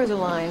chakras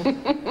aligned.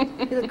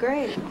 You look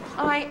great.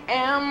 I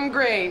am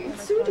great.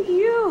 So do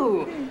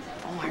you.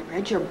 Oh, I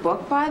read your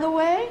book, by the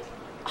way.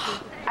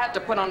 Oh, I had to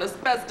put on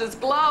asbestos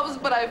gloves,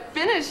 but I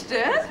finished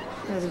it.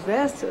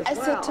 Asbestos, I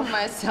said to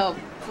myself,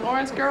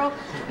 Florence girl,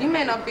 you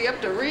may not be up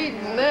to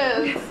reading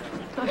this.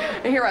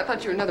 And here I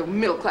thought you were another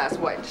middle-class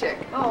white chick.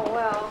 Oh,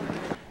 well.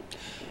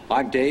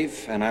 I'm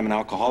Dave, and I'm an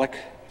alcoholic.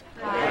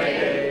 Hi,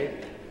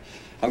 Dave.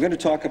 I'm going to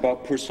talk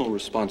about personal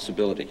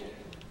responsibility,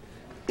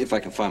 if I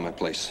can find my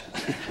place.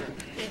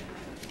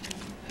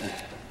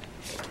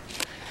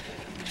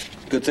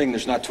 Good thing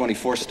there's not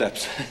 24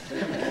 steps.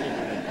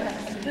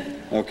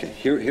 Okay,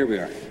 here we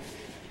are.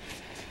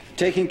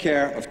 Taking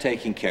care of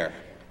taking care.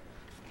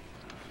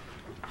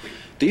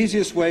 The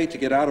easiest way to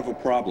get out of a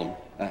problem,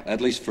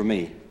 at least for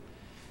me,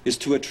 is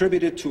to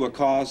attribute it to a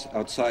cause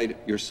outside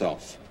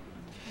yourself.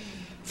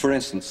 For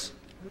instance,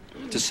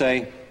 to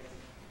say,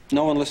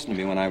 no one listened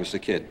to me when I was a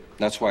kid.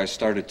 That's why I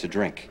started to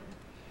drink.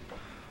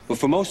 But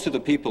for most of the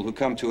people who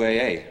come to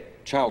AA,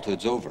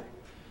 childhood's over.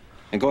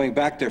 And going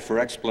back there for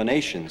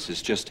explanations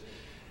is just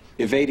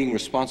evading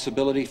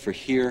responsibility for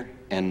here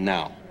and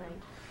now.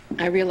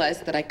 I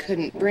realized that I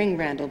couldn't bring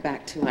Randall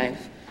back to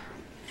life.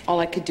 All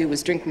I could do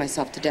was drink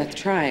myself to death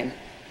trying,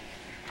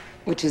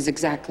 which is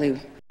exactly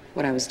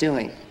what I was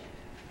doing.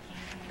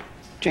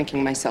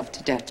 Drinking myself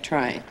to death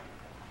trying.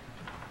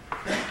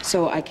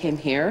 So I came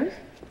here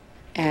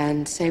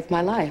and saved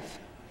my life.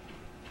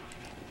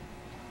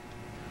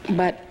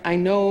 But I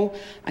know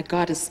I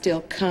gotta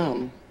still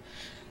come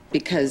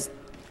because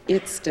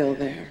it's still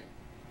there.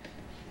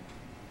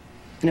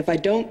 And if I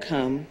don't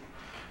come,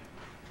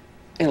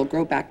 it'll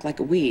grow back like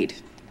a weed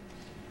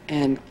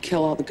and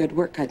kill all the good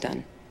work I've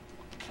done.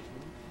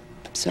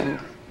 So,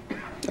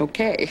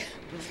 okay,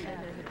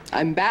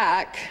 I'm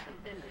back.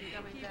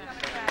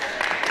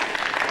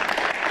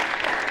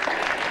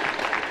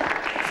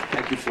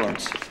 Thank you,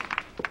 Florence.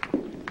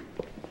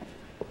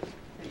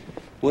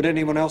 Would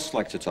anyone else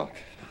like to talk?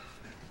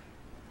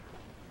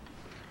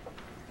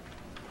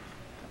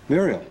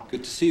 Muriel,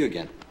 good to see you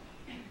again.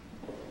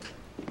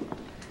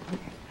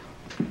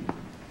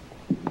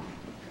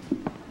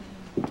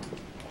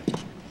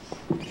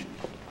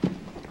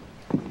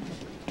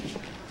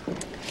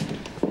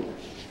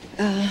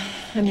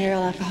 I'm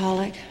Muriel,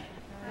 alcoholic.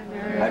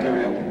 Hi,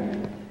 Muriel.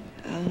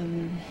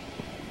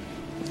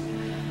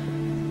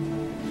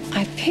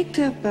 I picked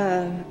up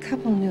a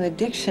couple new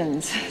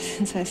addictions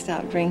since I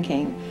stopped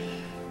drinking.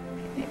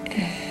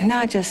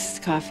 Not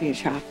just coffee or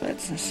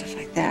chocolates and stuff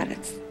like that.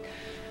 It's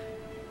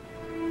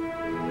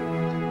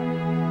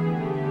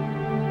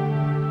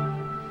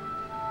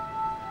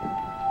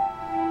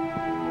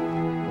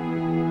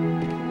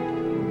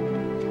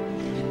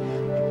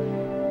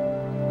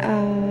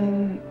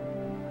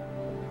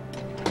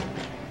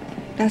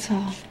that's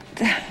all.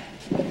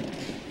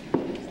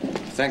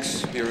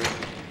 Thanks, Muriel.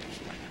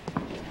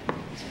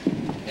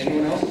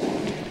 Anyone else?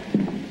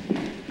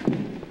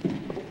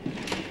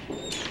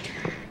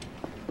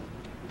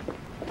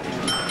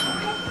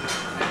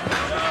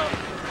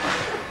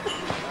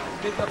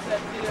 Pick up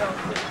that deal.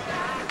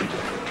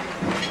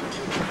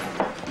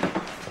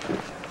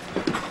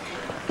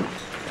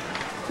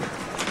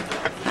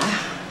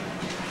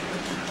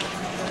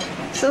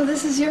 So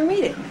this is your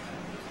meeting?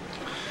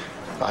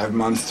 5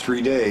 months,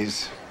 3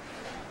 days.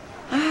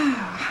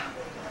 Ah.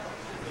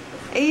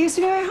 It used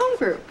to be my home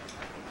group.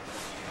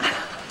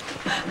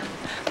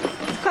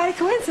 It's quite a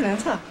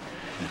coincidence, huh?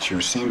 It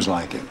sure seems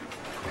like it.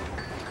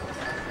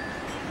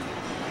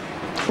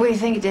 What do you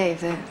think of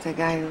Dave, the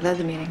guy who led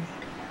the meeting?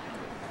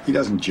 He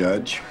doesn't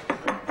judge.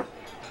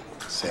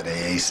 Said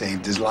AA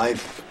saved his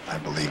life. I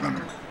believe him.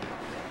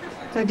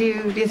 So do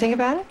you think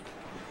about it?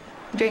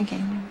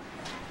 Drinking?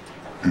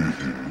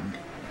 Mm-hmm.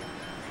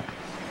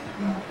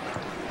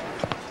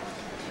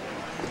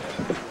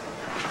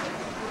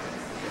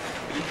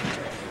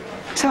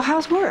 So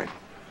how's work?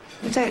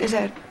 Is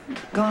that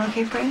going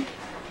okay for you?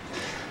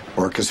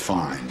 Work is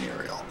fine,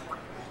 Muriel.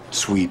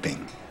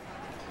 Sweeping.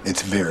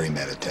 It's very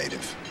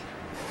meditative.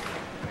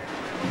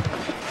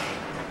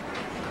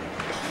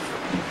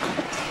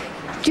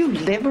 Do you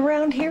live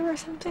around here or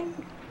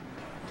something?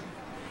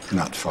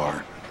 Not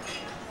far.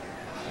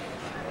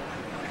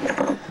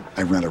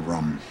 I rent a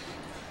room.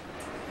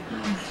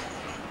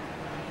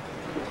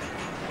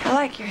 I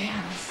like your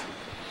hands.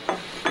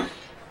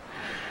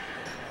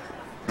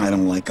 I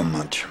don't like them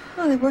much.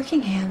 Oh, they're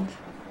working hands.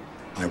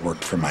 I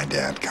worked for my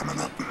dad coming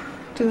up.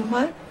 Doing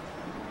what?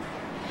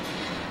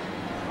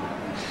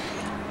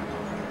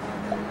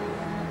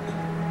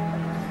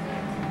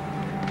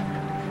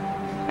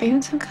 Are you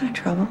in some kind of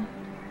trouble?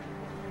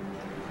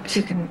 Because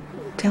you can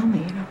tell me,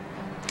 you know.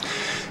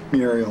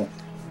 Muriel,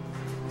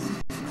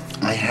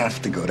 I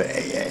have to go to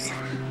AA.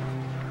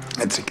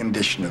 It's a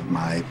condition of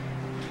my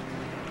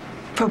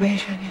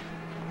probation.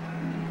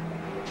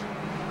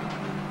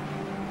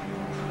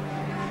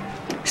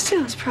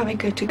 Still, it's probably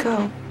good to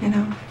go, you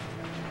know.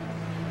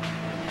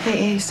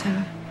 AA's,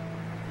 I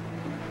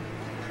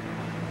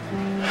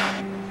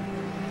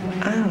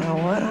don't know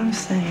what I'm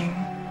saying.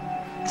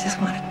 I just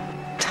want to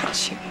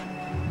touch you.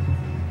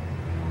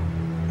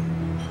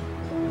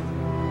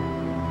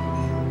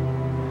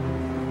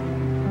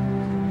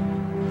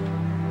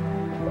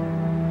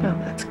 Oh,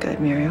 that's good,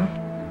 Muriel.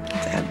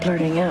 Let's add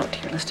blurting out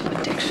to your list of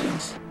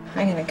addictions.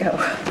 I'm gonna go.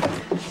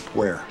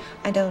 Where?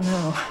 I don't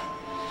know.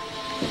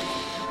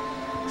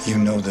 You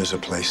know there's a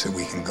place that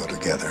we can go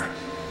together.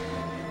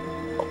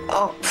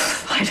 Oh,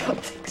 I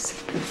don't think so.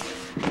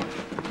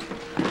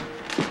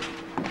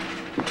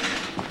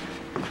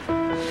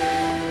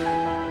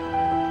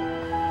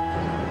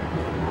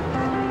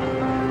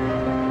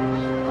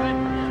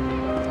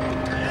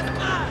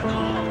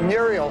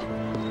 Muriel,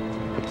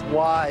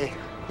 why?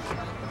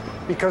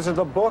 Because of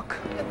the book?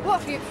 The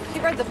book? You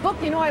read the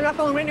book? You know I'm not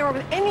going anywhere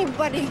with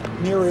anybody.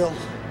 Muriel,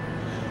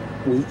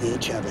 we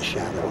each have a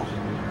shadow.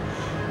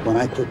 When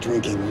I quit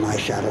drinking, my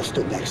shadow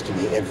stood next to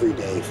me every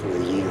day for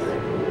a year.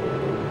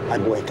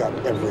 I'd wake up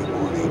every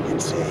morning and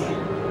say,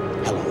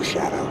 hello,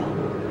 shadow.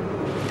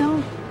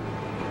 Don't,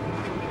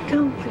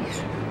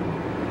 please.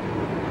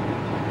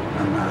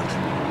 I'm not.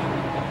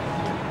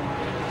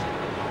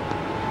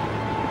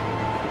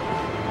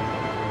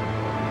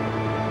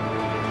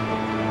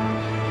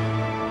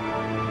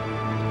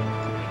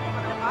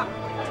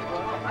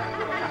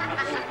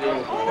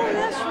 Oh,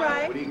 that's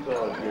right. What do you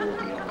call it here?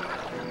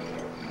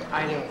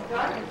 I don't.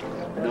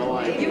 No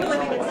idea. You were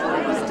living inside.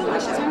 It was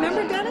delicious.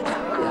 Remember, Dennis?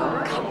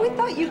 God, we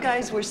thought you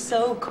guys were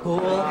so cool.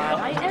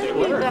 I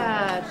envy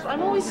that.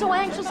 I'm always so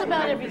anxious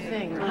about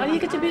everything. How do you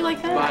get to be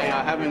like that? By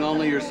having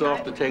only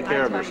yourself to take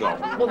care of yourself.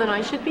 Well, then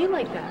I should be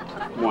like that.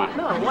 Why?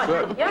 No, what?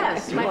 Good.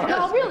 Yes.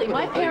 No, really.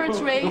 My parents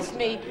raised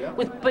me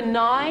with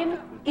benign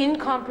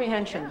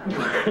incomprehension.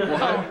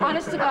 Oh,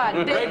 honest to God.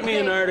 Write me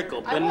an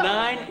article.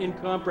 Benign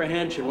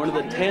incomprehension. One of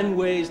the 10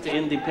 ways to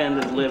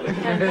independent living.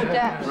 10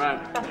 steps.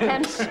 Right.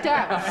 10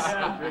 steps.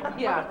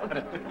 Yeah.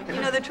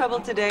 You know, the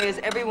trouble today is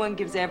everyone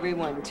gives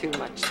everyone too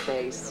much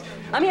space.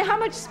 I mean, how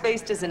much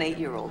space does an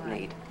 8-year-old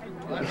need?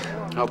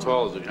 How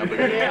tall is he? How big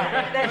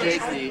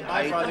is he? Yeah.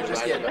 My father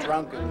just get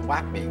drunk and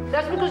whack me.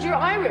 That's because you're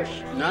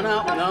Irish.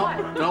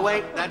 No,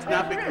 wait, that's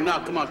not big. No,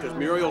 come on, because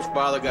Muriel's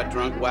father got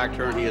drunk, whacked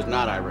her, and he is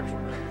not Irish.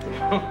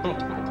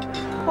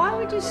 Why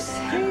would you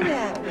say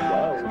that?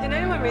 Did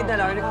anyone read that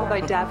article by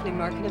Daphne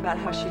Merkin about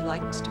how she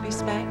likes to be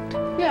spanked?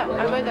 Yeah,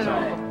 I read that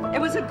article. It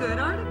was a good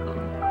article.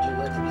 Would you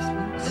like to be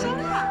spanked? Shut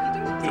up.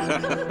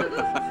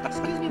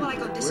 Excuse me while I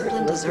go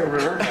discipline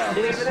dessert.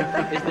 This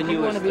is the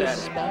new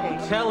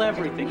aesthetic. Tell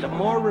everything. The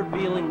more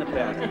revealing, the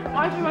better.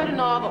 I should write a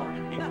novel.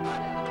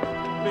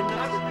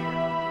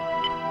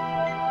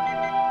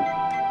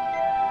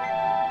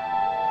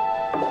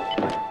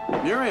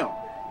 Muriel.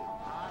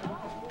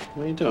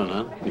 What are you doing,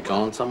 huh? You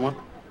calling someone?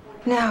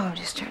 No, I'm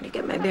just trying to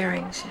get my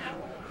bearings.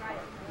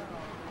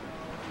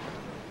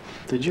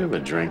 Did you have a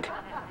drink?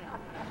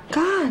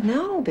 God,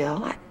 no,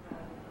 Bill.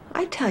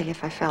 I'd tell you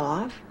if I fell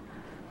off.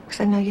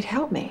 Because I know you'd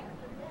help me.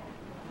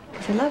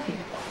 Because I love you.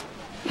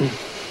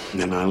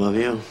 And I love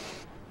you.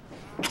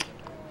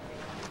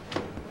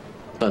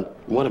 But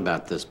what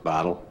about this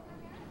bottle?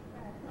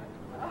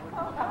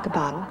 The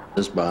bottle?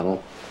 This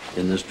bottle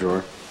in this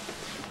drawer?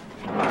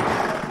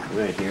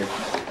 Right here.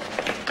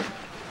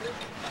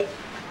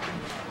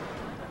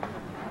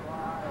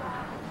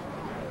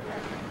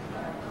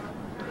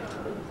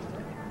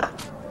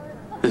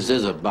 This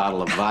is a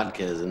bottle of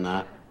vodka, is it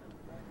not?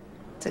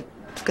 It's a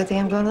good thing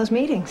I'm going to those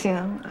meetings, you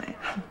know.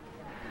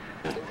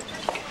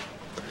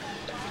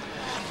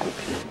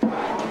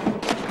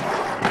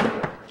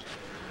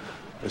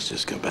 Let's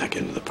just go back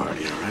into the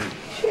party, all right?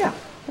 Yeah,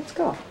 let's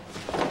go.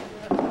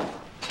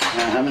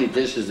 How many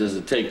dishes does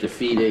it take to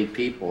feed 8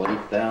 people?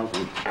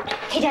 8,000?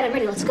 Hey, Dad, I'm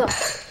ready. Let's go.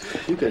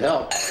 You could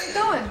help.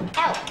 Going.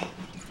 Out.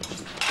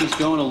 He's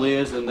going to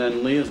Leah's, and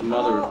then Leah's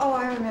mother. Oh,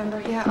 I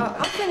remember. Yeah,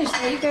 I'll finish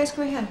that. You guys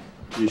go ahead.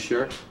 You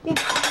sure? Yeah.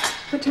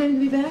 What time to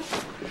be back?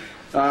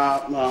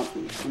 Well,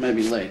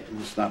 maybe late.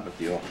 We'll stop at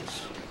the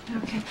office.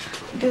 Okay.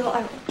 Bill,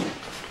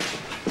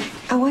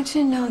 I want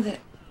you to know that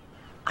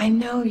I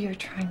know you're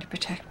trying to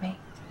protect me.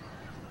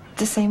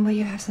 The same way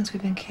you have since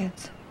we've been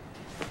kids.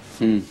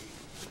 Hmm.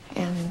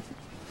 And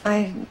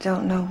I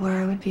don't know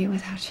where I would be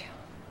without you.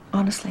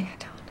 Honestly, I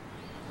don't.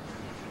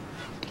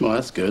 Well,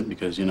 that's good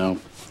because, you know,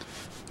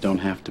 don't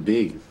have to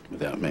be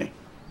without me.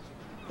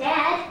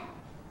 Dad?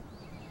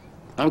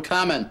 I'm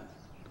coming.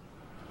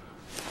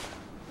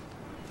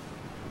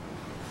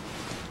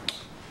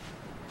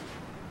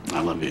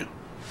 I love you.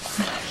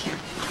 I love you.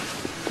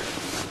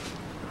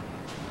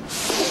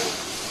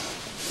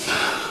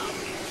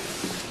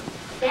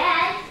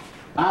 Dad?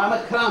 I'm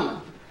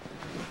a-coming.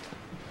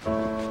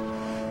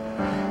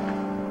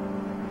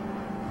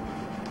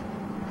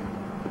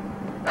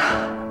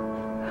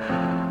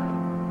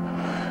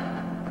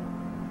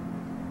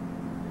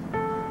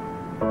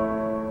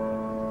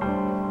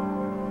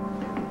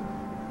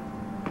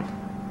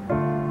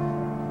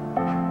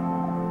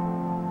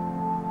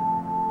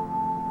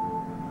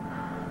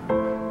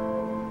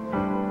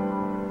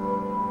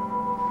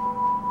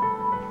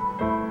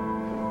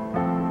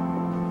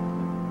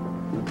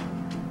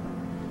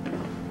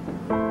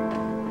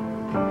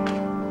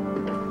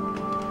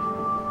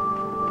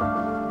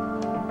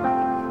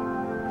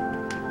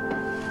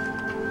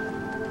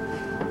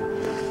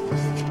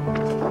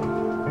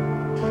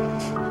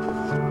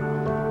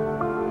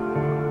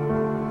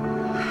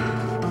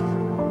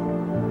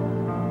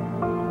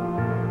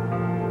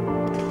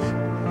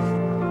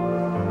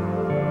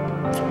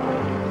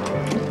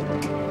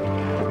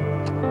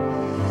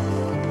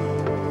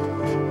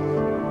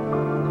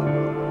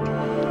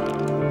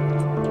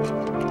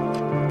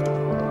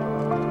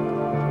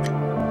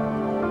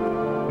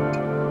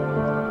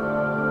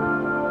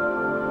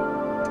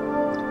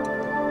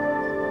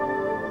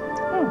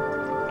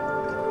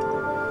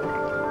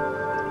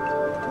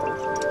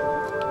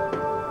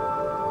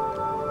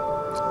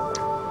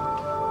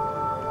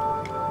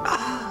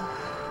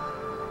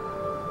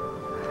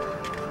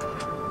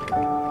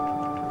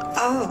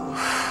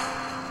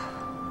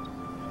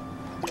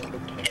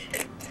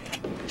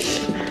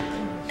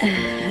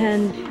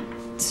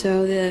 And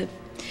so the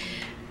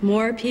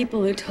more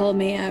people who told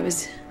me I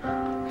was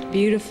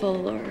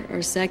beautiful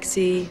or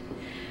sexy,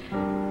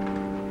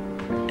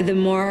 the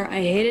more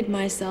I hated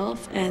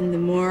myself and the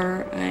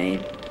more I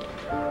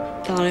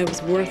thought I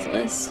was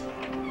worthless.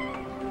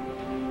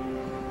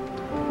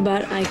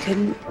 But I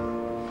couldn't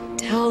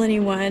tell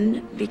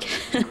anyone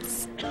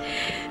because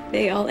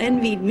they all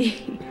envied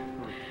me.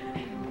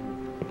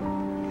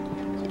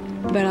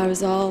 But I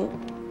was all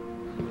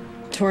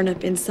torn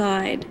up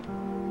inside.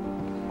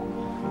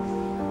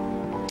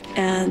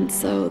 And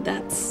so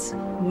that's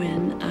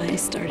when I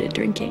started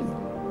drinking.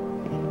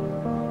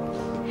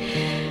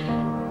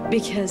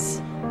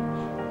 Because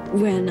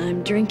when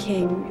I'm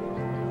drinking,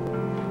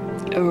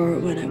 or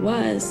when I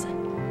was,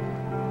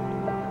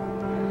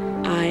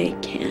 I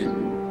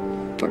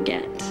can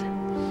forget.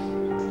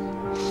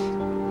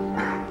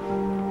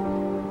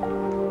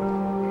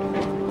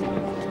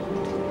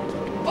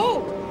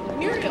 Oh,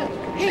 Muriel.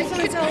 Hey,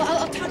 so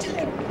I'll talk to you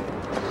later.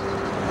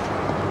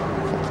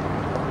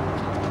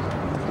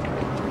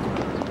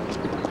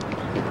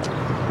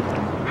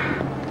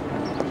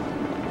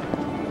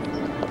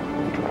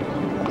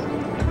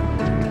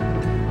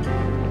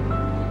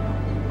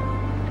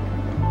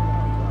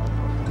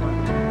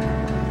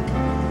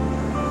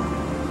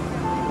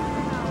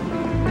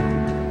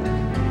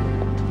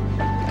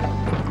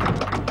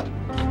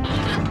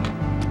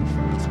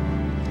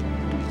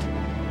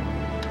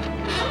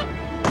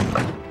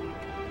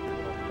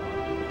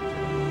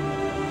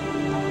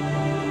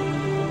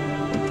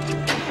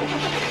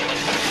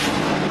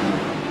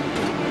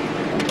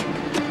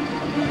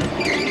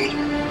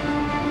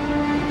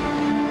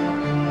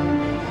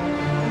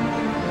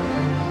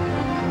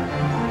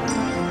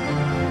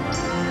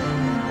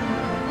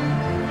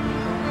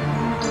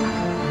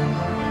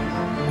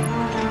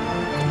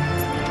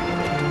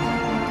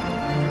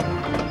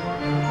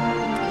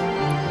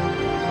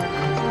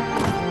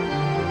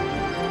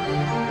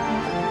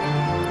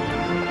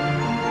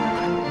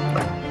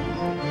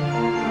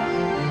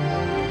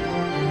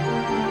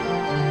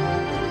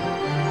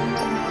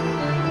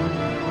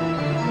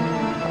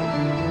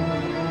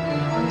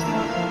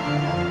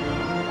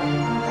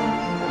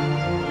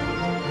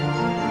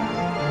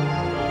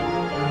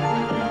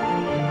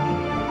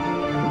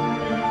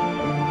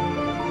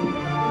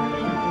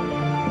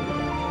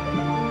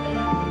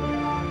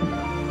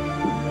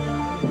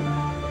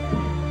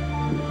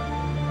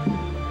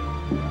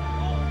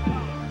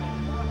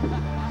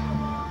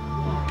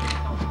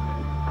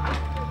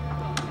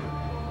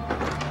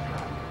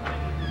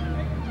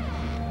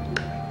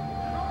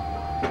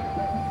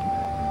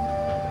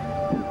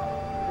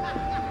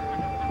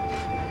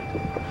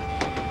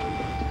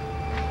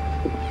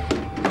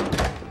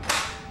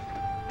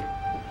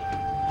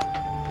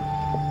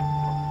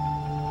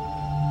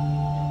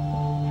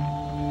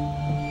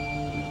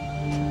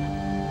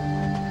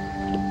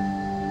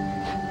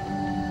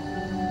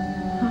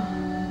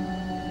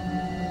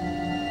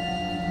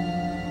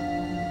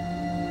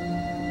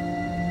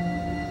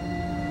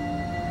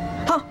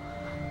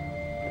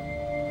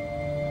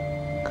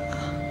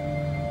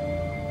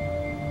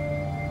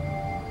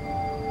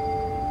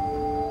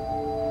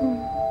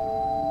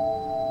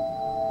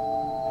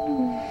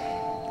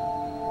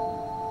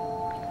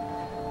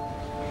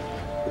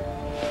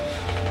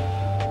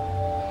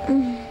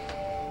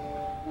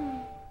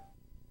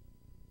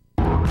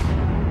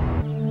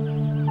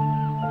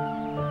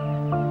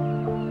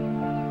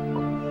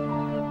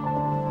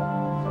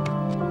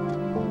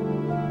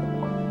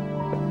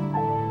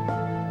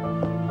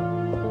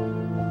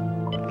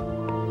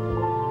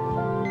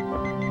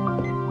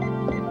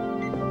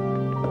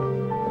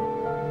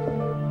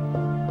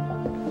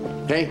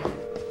 Hey,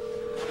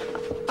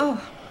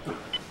 Oh,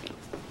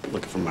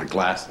 looking for my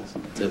glasses.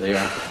 There they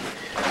are.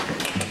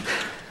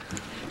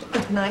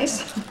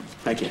 nice.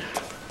 Thank you.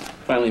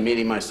 Finally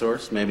meeting my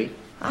source, maybe?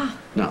 Ah,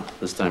 No,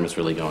 this time it's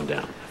really going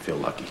down. I feel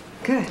lucky.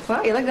 good.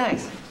 Well, you look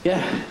nice.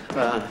 Yeah,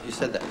 you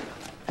said that.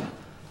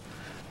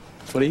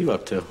 What are you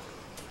up to?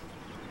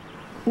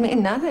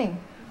 Nothing.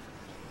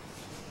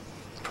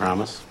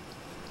 Promise?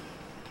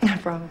 I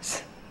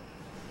promise.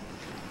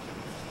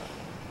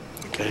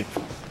 Okay.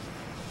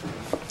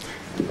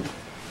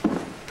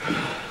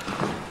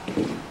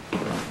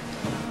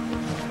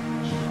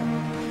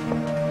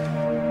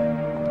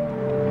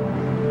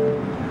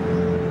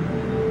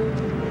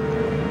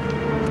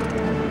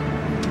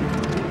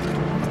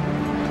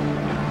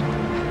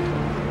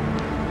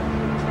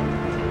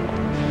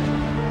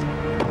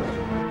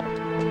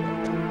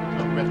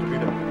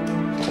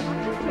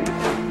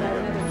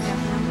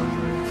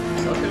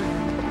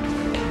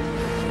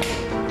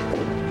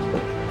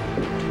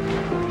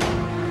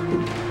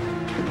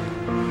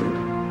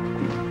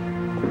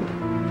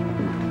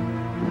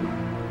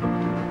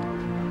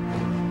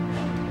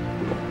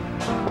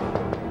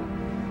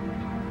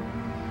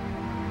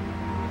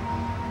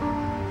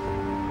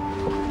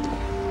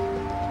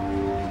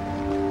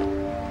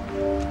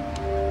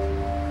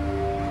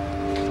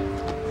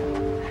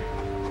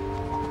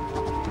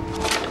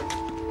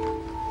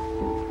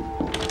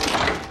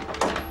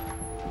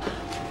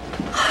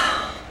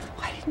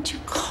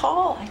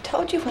 I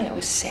told you when it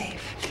was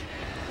safe.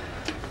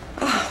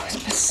 Oh, I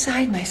was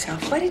beside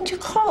myself. Why didn't you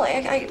call?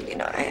 I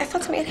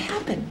thought something had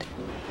happened.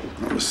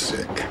 I was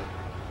sick.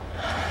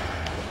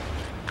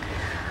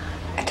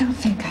 I don't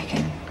think I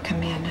can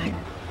come in.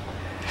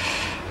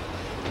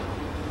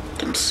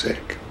 I'm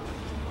sick.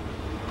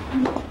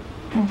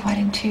 Well, why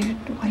didn't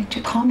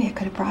you call me? I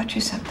could have brought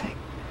you something.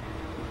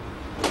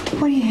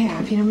 What do you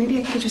have? Maybe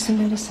I could get you some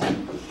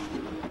medicine.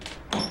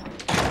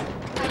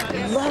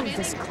 I love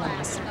this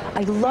class.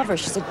 I love her.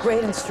 She's a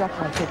great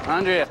instructor.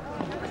 Andrea.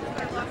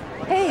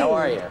 Hey. How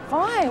are you?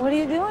 Fine. What are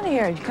you doing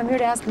here? You come here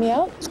to ask me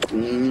out? Yeah,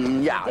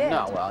 You did.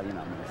 no, well,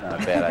 it's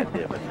not a bad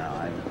idea, but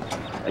no.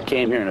 I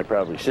came here and I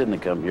probably shouldn't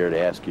have come here to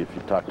ask you if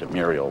you talked to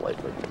Muriel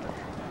lately.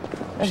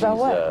 About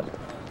what?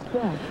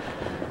 Yeah.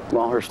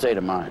 Well, her state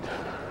of mind.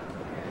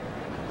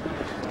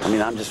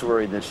 I'm just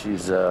worried that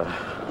she's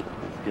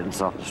getting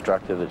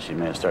self-destructive, that she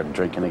may have started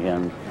drinking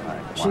again.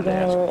 She going to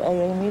her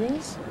AA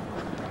meetings?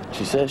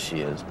 She says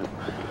she is, but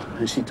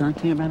has she talked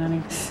to you about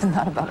any?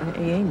 Not about her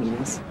AA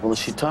meetings. Well, has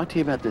she talked to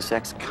you about this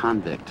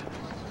ex-convict?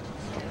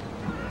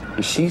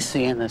 Is she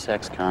seeing this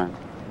ex-con?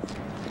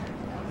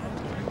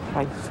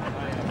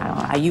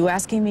 Are you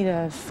asking me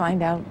to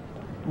find out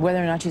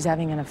whether or not she's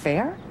having an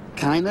affair?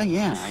 Kinda,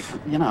 yeah.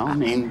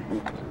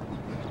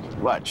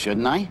 What,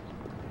 shouldn't I?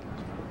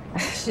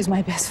 She's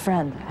my best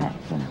friend.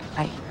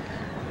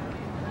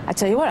 I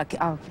tell you what,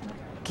 I'll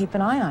keep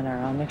an eye on her.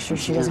 I'll make sure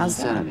she doesn't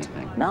said slip.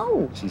 anything.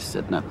 No. She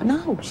said nothing.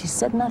 No, she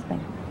said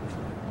nothing.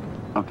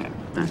 Okay,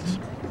 thanks.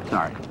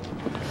 Sorry.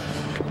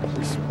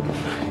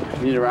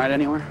 You need a ride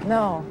anywhere?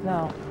 No.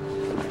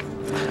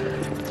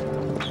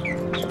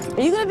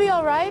 Are you gonna be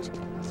all right?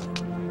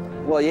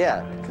 Well,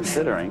 yeah,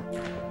 considering.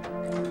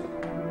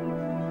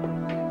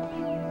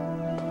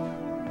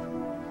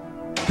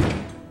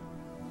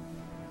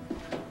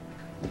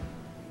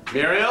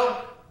 Muriel?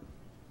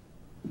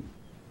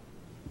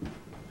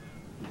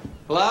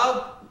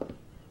 Hello?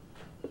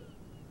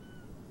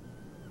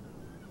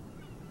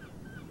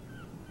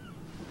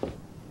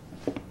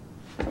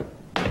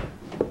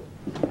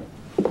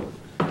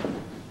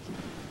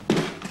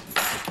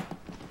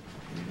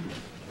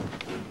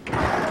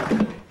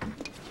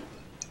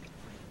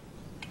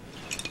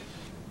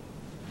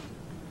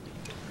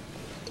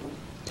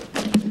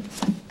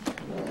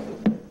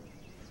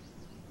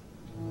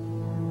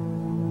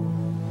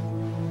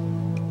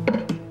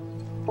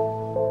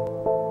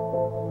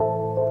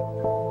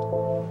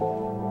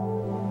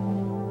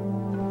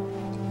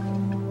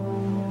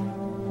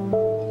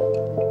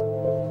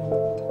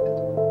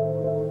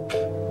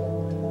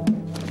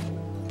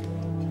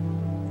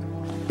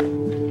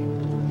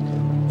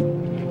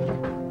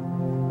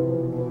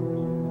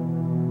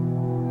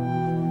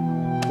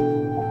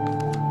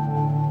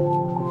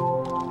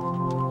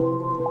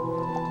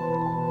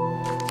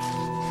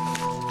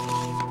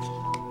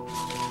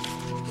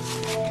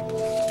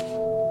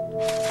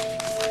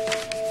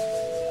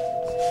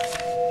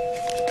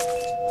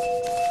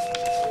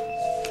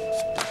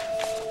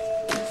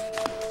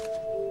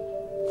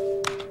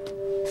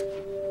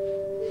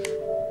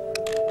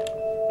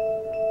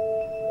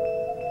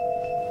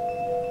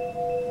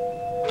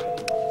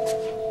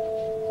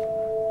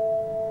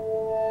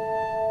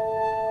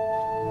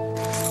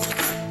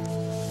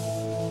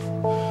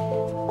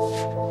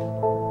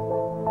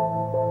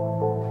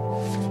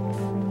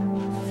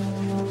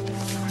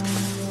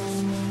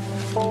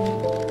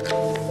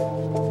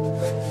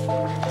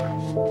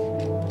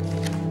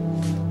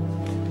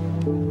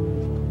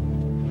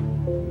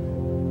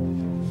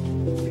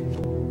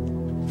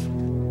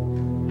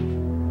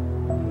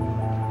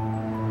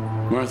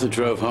 Martha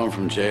drove home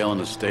from jail in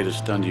a state of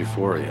stunned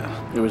euphoria.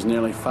 It was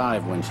nearly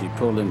 5 when she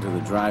pulled into the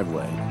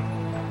driveway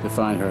to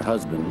find her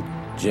husband,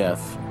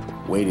 Jeff,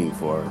 waiting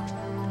for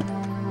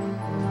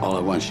her. All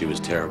at once, she was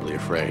terribly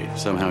afraid.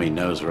 Somehow he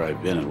knows where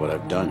I've been and what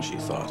I've done, she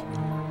thought.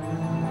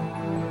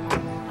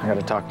 I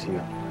gotta talk to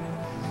you.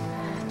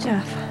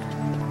 Jeff.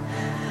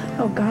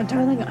 Oh, God,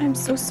 darling, I'm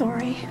so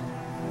sorry.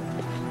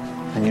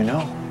 And you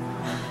know?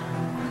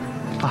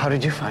 Well, how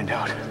did you find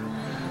out?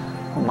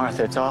 Oh,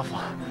 Martha, it's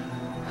awful.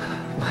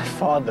 My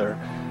father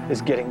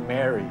is getting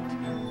married.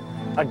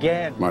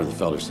 Again. Martha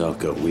felt herself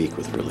go weak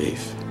with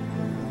relief.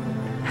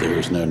 There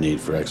is no need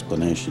for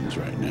explanations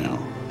right now.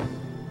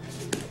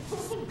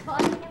 Oh my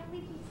God, I can't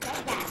believe he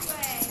said that.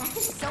 That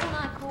is so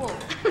not cool.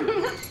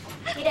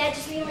 Hey, Dad,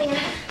 just meet Lena.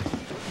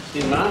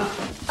 See Mom?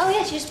 Oh,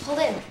 yeah, she just pulled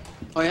in.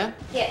 Oh, yeah?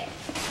 Yeah.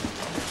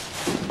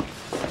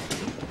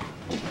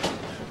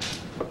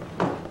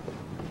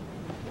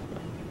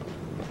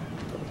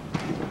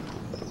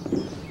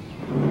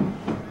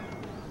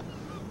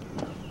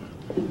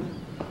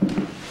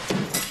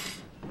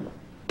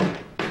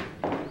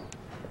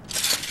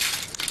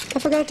 I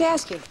forgot to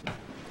ask you.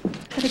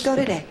 How'd it go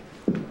today?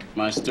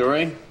 My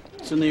story?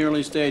 It's in the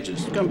early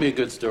stages. It's gonna be a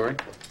good story.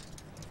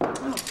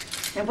 Oh,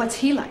 and what's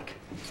he like?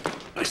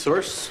 My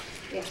source?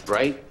 Yeah.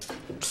 Bright,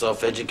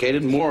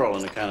 self-educated, moral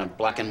in a kind of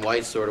black and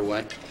white sort of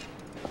way.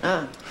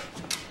 Ah.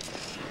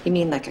 You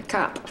mean like a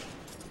cop?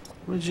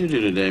 What did you do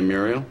today,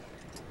 Muriel?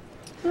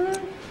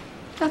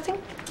 Nothing.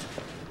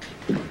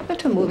 Went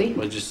to a movie.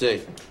 What'd you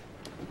see?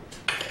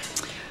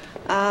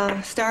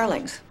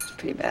 Starlings. It's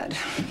pretty bad.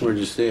 Where'd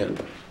you see it?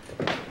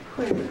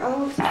 Where?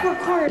 Oh, Four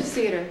Corners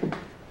Theater.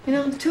 You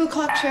know, 2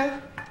 o'clock show.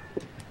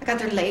 I got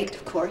there late,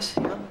 of course,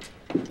 you know.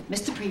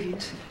 Missed the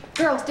previews.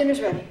 Girls, dinner's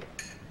ready.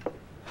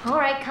 All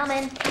right, come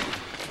in.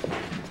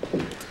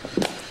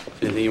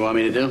 Anything you want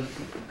me to do?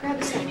 Grab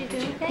a seat.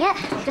 Yeah,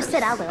 just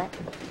sit. I'll do it.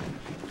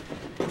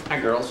 Hi,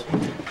 girls.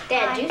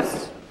 Dad,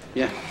 juice?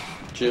 Yeah,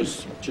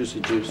 juice.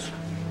 Juicy juice.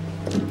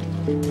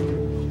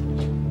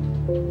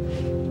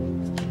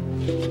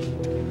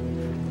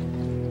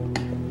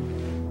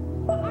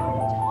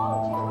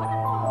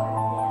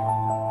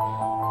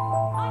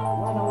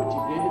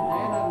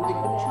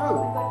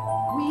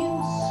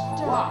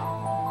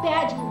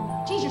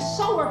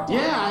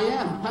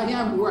 Yeah, I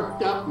am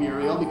worked up,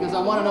 Muriel, because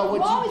I want to know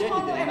what you did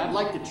today, and I'd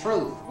like the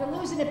truth. You're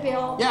losing it,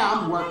 Bill. Yeah,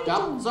 I'm worked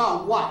up.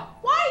 So what?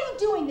 Why are you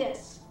doing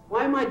this?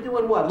 Why am I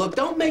doing what? Look,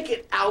 don't make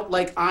it out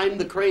like I'm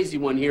the crazy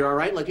one here, all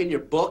right? Like in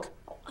your book.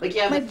 Like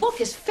you have My book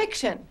is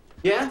fiction.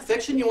 Yeah,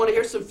 fiction? You want to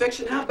hear some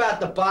fiction? How about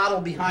the bottle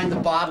behind the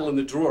bottle in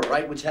the drawer,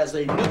 right? Which has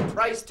a new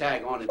price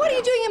tag on it. What now. are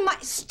you doing in my...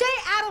 Stay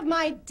out of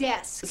my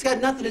desk. It's got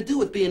nothing to do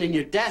with being in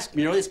your desk,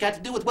 Muriel. It's got to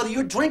do with whether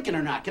you're drinking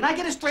or not. Can I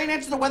get a straight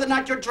answer to whether or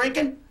not you're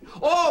drinking?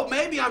 Oh,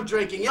 maybe I'm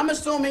drinking. I'm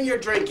assuming you're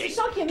drinking. You're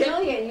so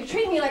humiliating. You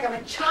treat me like I'm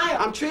a child.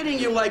 I'm treating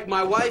you like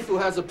my wife who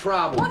has a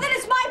problem. Well, then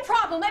it's my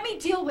problem. Let me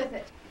deal with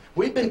it.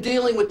 We've been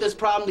dealing with this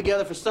problem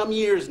together for some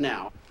years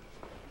now.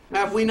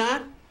 Have we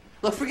not?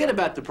 Look, forget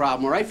about the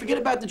problem, all right? Forget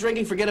about the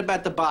drinking, forget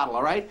about the bottle,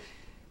 all right?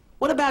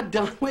 What about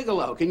Don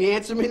Wigelow? Can you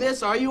answer me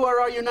this? Are you or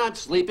are you not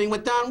sleeping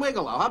with Don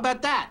Wigelow? How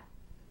about that?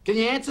 Can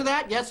you answer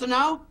that, yes or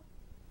no?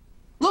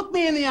 Look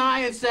me in the eye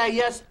and say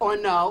yes or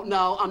no.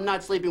 No, I'm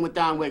not sleeping with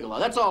Don Wigelow.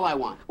 That's all I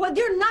want. Well,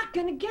 you're not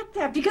going to get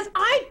that because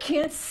I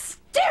can't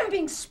stand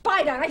being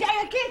spied on. I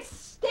can't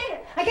stand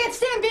it. I can't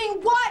stand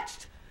being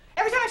watched.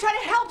 Every time I try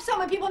to help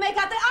someone, people make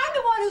out that I'm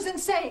the one who's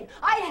insane.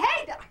 I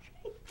hate that.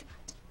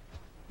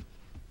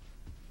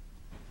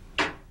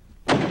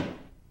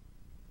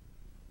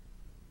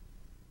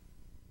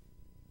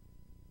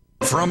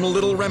 From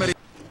Little Remedy.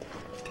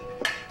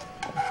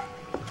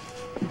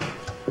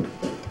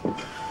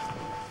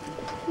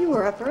 You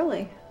were up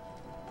early.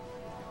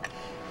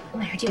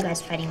 I heard you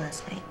guys fighting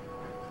last night.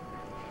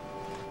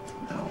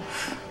 Oh,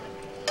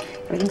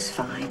 everything's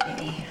fine,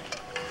 baby.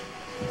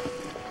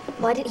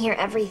 Well, I didn't hear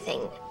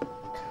everything.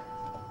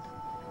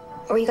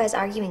 What were you guys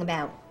arguing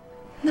about?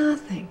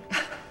 Nothing.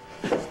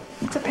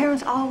 It's what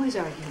parents always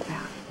argue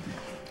about.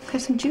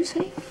 Have some juice,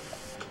 honey?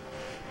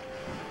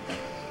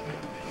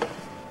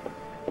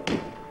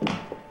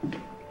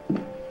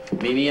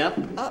 Meet me up?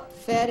 Up,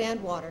 fed,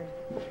 and watered.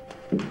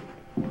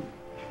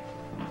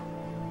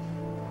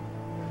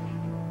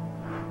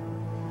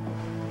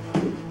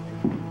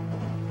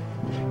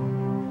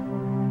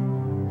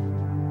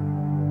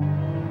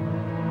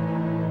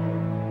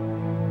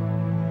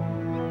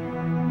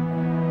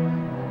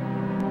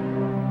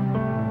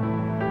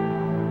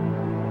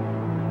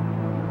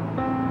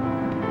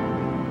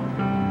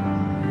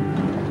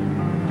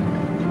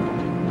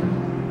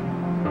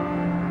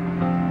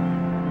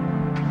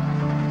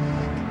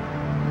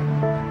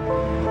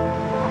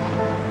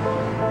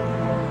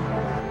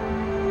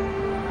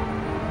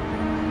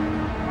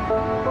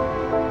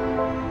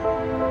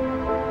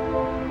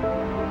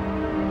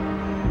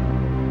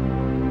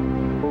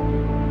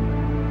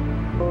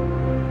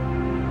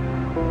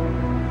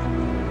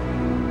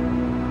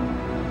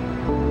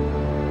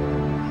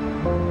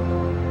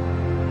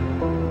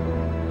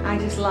 I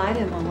just lie to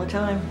him all the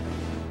time.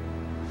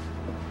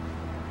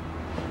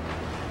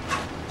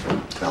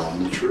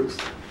 telling the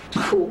truth.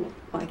 Cool.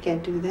 Well, I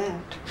can't do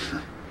that.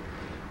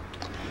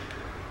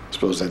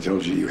 Suppose I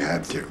told you you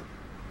had to.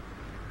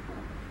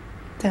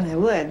 Then I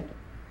would.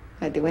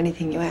 I'd do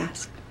anything you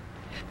ask.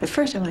 But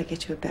first, I want to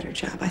get you a better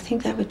job. I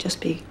think that would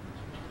just be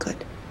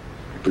good.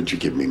 Would you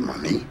give me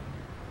money?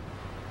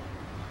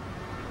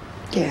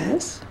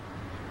 Yes.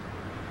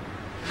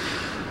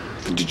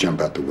 Would you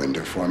jump out the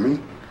window for me?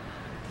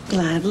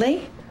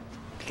 Gladly.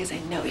 Because I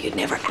know you'd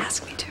never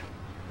ask me to.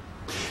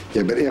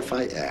 Yeah, but if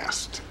I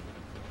asked.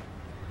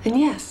 Then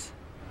yes.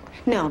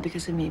 No,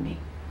 because of Mimi.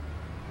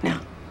 No,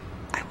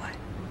 I would.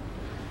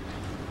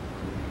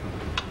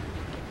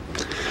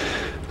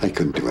 I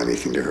couldn't do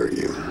anything to hurt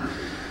you.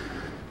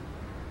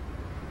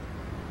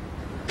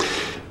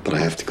 But I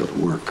have to go to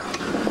work.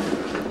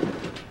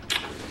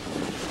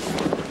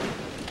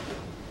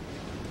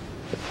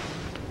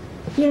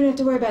 You don't have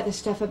to worry about this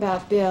stuff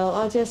about Bill.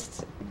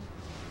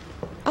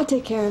 I'll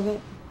take care of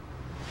it.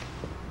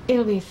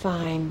 It'll be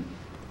fine.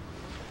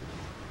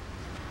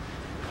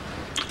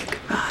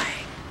 Goodbye.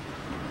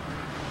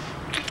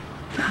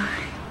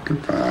 Bye.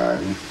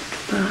 Goodbye.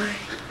 Bye.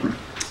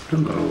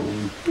 Hello.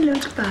 Hello,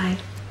 goodbye.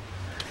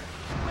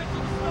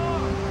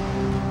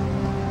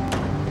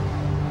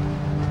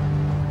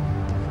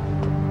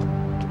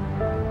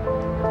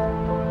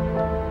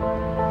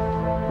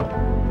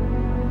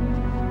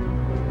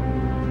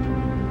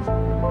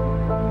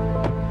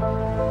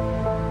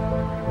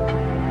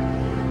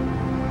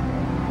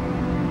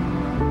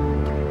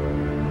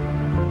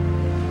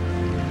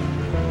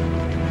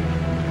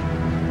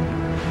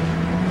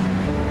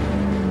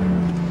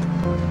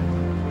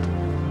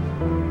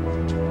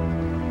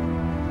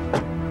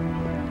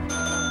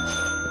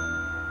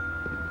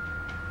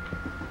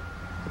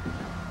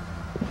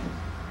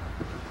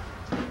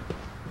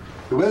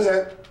 Who is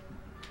it?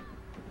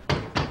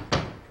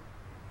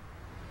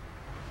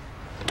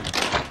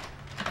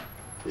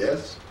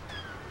 Yes?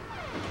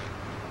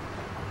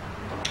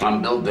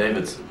 I'm Bill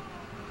Davidson.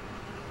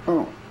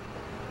 Oh.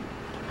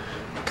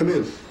 Come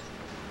in.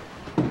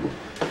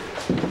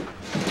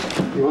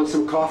 You want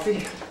some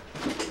coffee?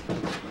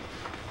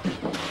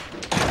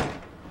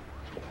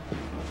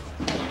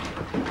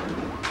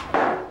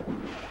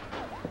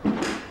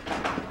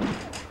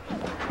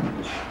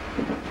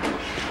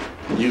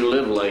 You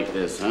live like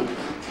this, huh?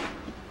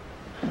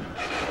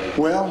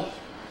 Well,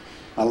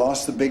 I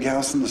lost the big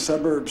house in the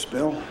suburbs,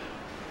 Bill.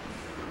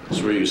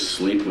 This where you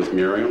sleep with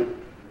Muriel?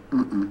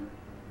 Mm-mm.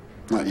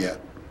 Not yet.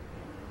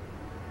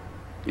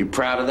 You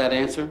proud of that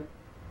answer?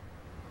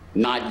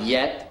 Not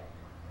yet?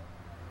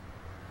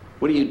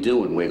 What are you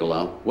doing,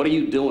 Wigolo? What are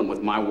you doing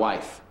with my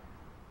wife?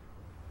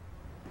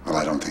 Well,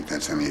 I don't think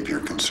that's any of your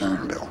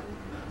concern, Bill.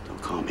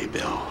 Don't call me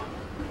Bill.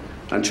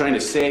 I'm trying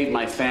to save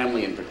my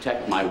family and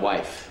protect my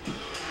wife.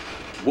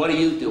 What are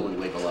you doing,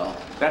 Wigolo?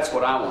 That's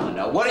what I want to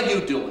know. What are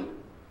you doing?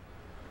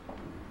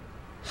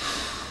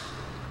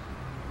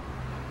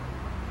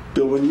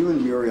 Bill, when you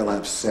and Muriel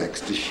have sex,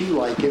 does she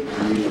like it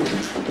when you...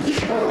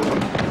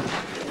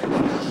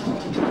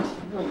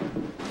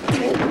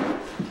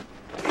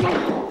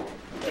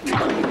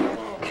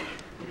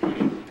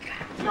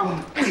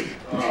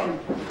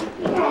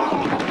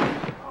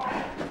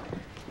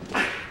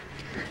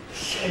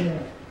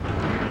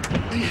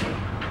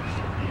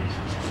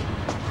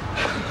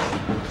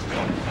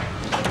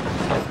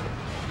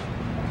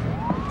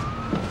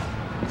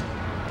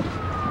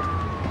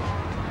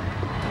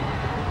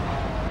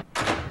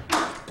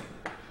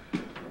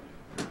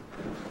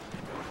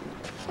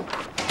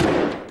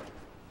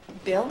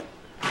 Bill,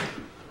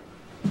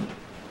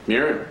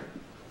 Muriel?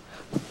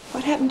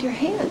 what happened to your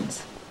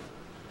hands?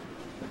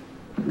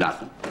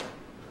 Nothing.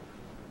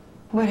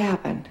 What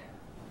happened?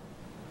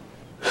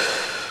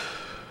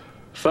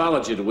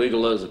 Followed you to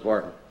Wigolo's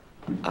apartment.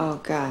 Oh,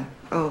 God.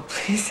 Oh,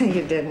 please say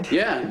you didn't.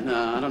 Yeah,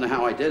 no, I don't know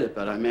how I did it,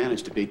 but I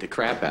managed to beat the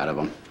crap out of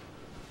him.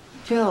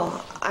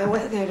 Bill, I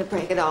went there to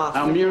break it off.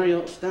 Now,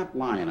 Muriel, stop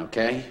lying,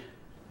 okay?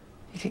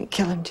 You didn't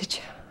kill him, did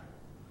you?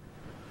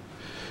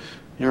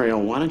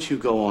 Muriel, why don't you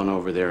go on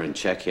over there and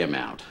check him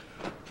out?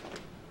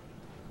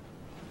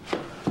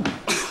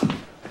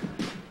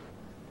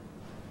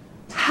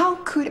 How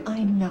could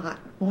I not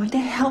want to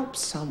help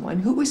someone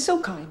who was so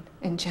kind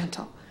and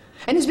gentle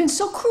and has been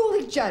so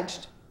cruelly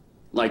judged?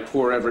 Like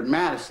poor Everett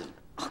Madison.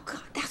 Oh,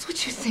 God, that's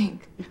what you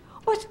think.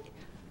 What?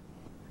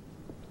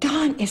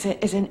 Don is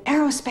an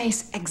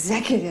aerospace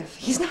executive.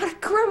 He's not a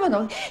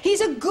criminal.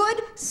 He's a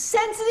good,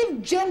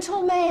 sensitive,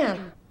 gentle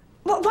man.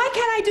 Well, why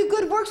can't I do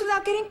good works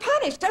without getting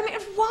punished? I mean,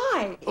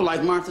 why? Well,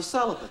 like Martha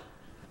Sullivan.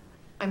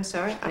 I'm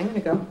sorry, I'm gonna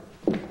go.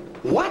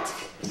 What?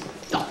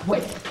 Oh,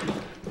 wait.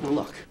 Now,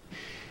 look.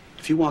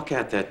 If you walk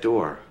out that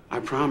door, I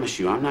promise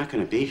you I'm not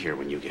going to be here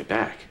when you get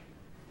back.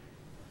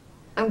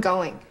 I'm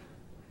going.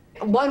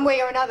 One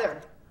way or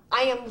another,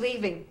 I am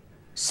leaving.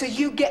 So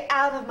you get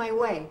out of my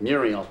way.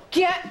 Muriel.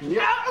 Get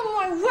out of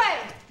my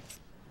way!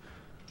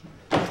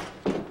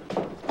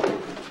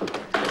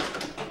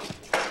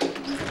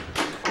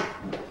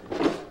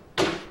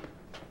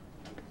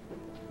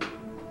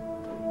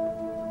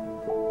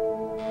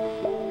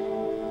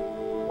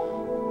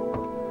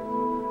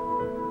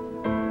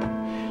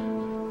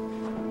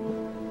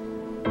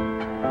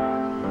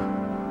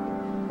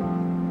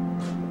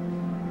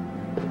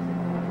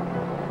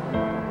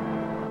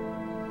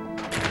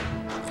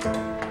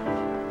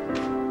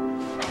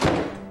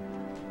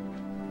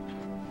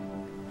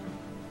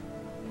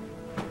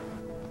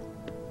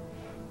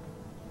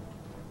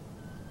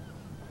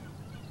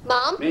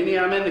 Mom? Mimi,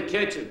 I'm in the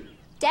kitchen.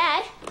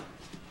 Dad?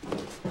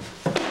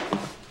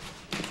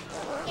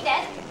 Hey,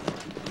 Dad.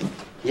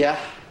 Yeah?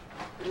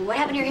 What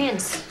happened to your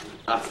hands?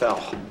 I fell.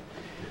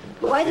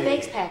 Why are the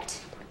bags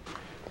packed?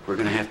 We're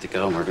gonna have to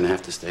go, and we're gonna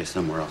have to stay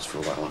somewhere else for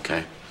a while,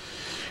 okay?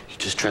 You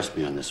just trust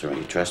me on this, all right?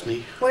 You trust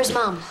me? Where's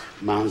Mom?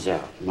 Mom's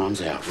out.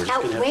 Mom's out. We're just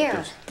Out gonna have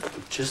where? to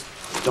just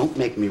don't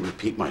make me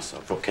repeat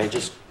myself, okay?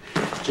 Just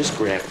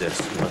grab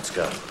this and let's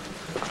go.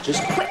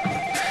 Just quit.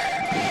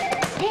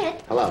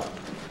 Dad? Hello.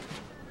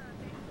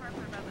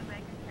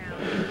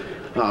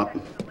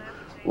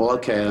 Well,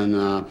 okay, and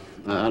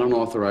I don't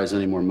authorize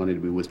any more money to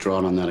be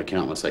withdrawn on that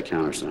account unless I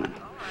countersign.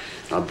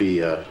 I'll be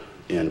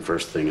in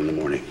first thing in the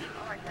morning.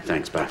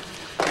 Thanks, bye.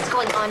 What's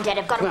going on, Dad?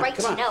 I've got a right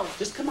to know.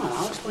 Just come on,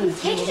 I'll explain it to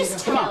you. Can't you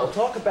just Come on, tell? we'll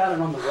talk about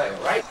it on the way,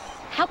 all right?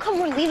 How come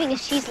we're leaving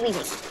if she's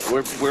leaving?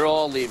 We're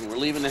all leaving. We're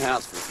leaving the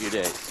house for a few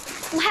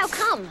days. Well, how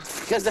come?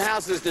 Because the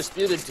house is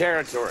disputed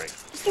territory.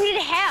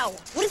 Disputed how?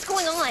 What is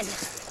going on?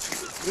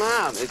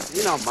 Mom, it's,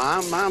 you know,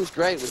 Mom's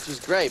great when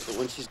she's great, but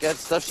when she's got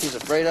stuff she's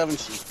afraid of, and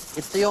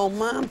it's the old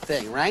mom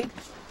thing, right?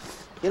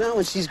 You know,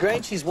 when she's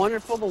great, she's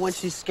wonderful, but when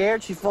she's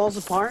scared, she falls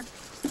apart.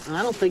 And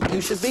I don't think you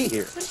should be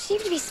here. What does she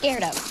have to be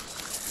scared of?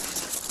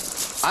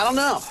 I don't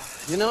know.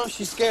 You know,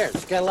 she's scared.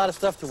 She's got a lot of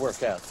stuff to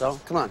work out, so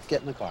come on,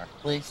 get in the car,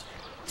 please.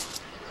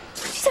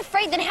 If she's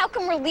afraid, then how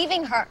come we're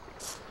leaving her?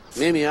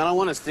 Mimi, I don't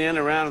want to stand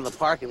around in the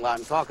parking lot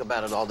and talk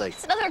about it all day.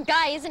 It's another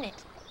guy, isn't it?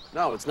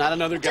 No, it's not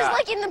another guy. Just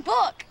like in the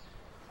book.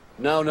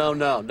 No,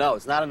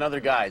 it's not another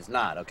guy. It's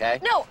not, okay?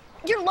 No,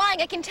 you're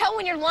lying. I can tell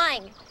when you're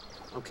lying.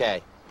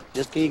 Okay.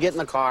 Just can you get in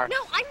the car? No,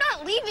 I'm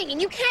not leaving,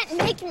 and you can't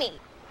make me.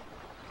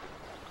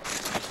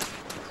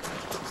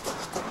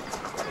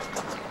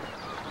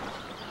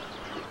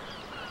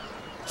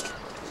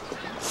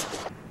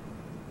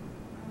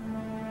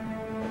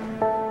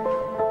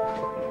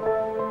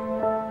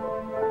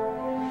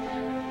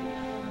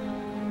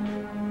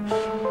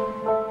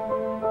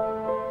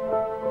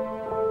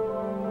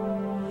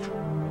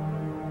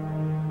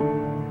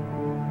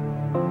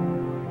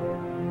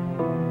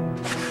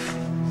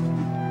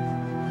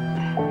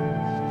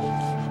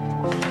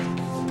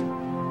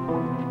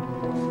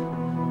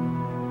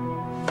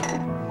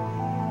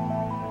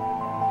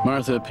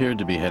 Martha appeared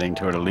to be heading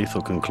toward a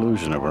lethal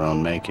conclusion of her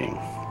own making.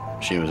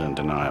 She was in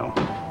denial.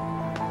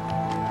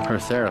 Her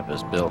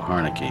therapist, Bill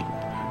Harnicky,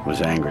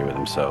 was angry with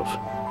himself.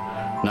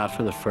 Not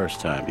for the first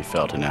time, he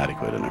felt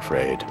inadequate and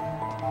afraid.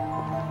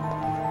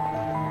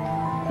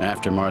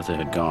 After Martha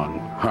had gone,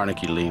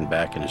 Harnicky leaned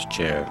back in his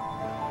chair.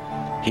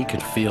 He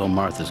could feel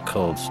Martha's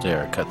cold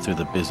stare cut through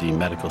the busy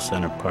medical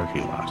center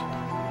parking lot,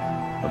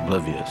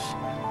 oblivious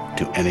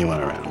to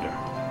anyone around her.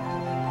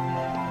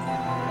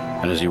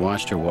 And as he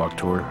watched her walk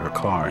toward her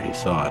car, he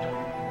thought,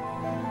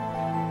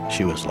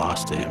 she was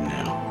lost to him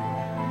now.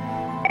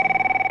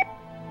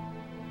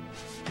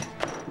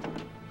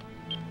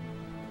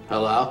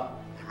 Hello?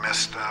 You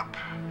messed up,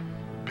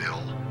 Bill.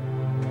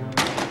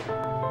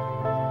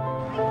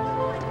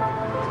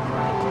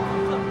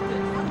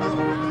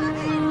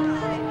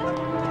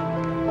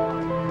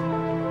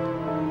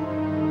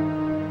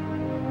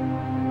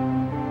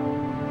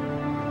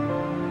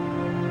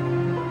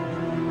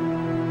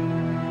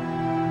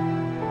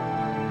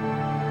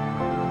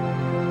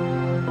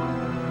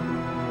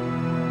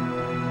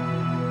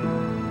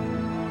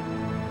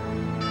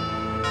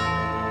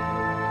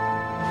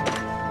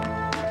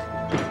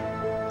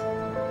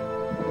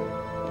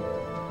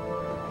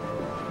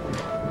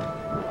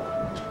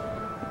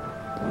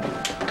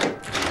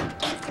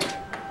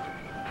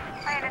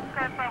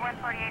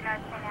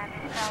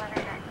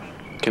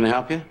 Can I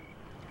help you?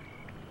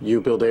 You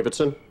Bill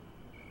Davidson?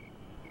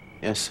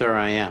 Yes, sir,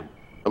 I am.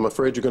 I'm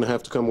afraid you're going to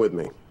have to come with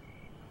me.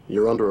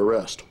 You're under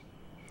arrest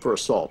for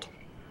assault.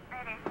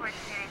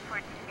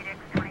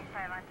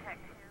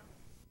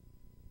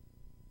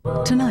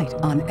 Tonight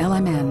on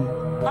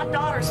LMN. My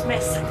daughter's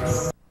missing.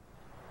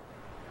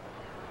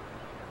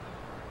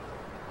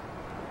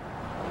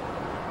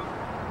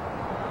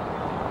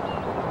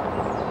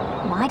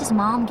 Why does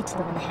Mom get to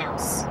live in the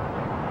house?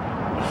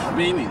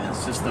 Mimi,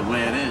 that's just the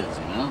way it is,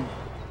 you know?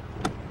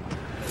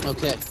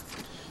 Okay.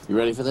 You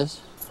ready for this?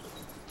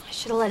 I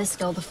should have let us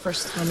go the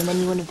first time, and then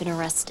you wouldn't have been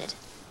arrested.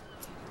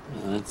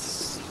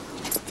 That's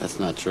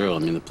not true. I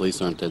mean, the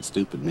police aren't that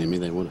stupid, Mimi.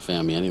 They would have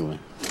found me anyway.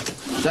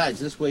 Besides,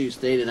 this way you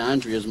stayed at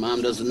Andrea's,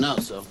 Mom doesn't know,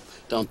 so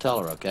don't tell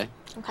her, okay?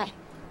 Okay.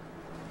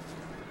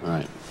 All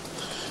right.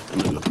 I'm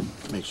gonna go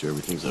make sure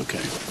everything's okay.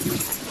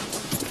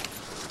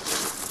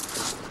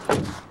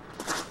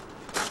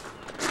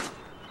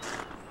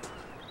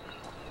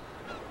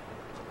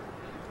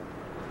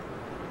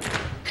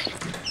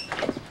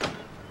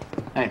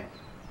 Hey.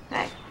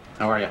 Hey.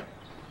 How are you?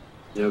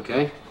 You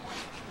okay?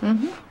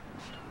 Mm-hmm.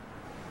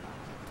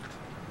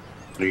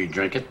 Are you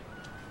drinking?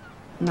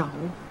 No.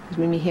 Is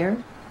Mimi here?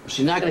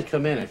 She's not going to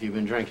come in if you've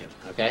been drinking,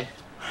 okay?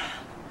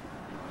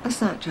 Let's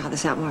not draw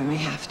this out more than we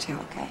have to,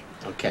 okay?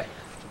 Okay.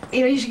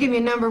 You know, you should give me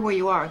a number where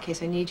you are in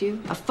case I need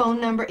you. A phone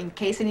number in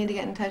case I need to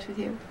get in touch with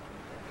you.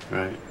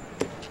 Right.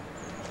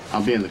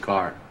 I'll be in the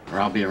car, or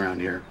I'll be around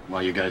here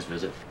while you guys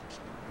visit.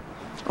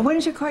 When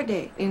is your court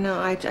date? You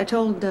know, I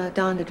told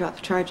Don to drop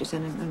the charges,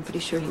 and I'm pretty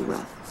sure he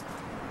will.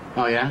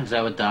 Oh, yeah? Is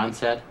that what Don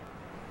said?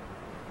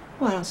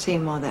 Well, I don't see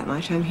him all that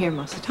much. I'm here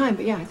most of the time,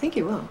 but yeah, I think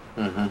he will.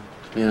 Uh-huh.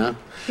 Yeah?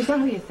 He's not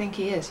who you think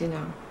he is, you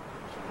know.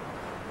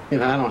 You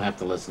know, I don't have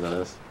to listen to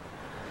this.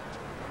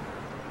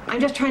 I'm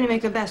just trying to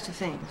make the best of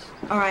things.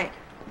 All right.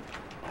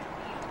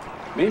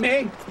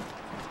 Mimi?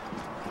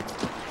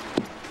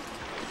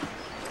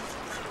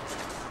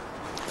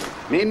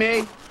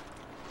 Mimi?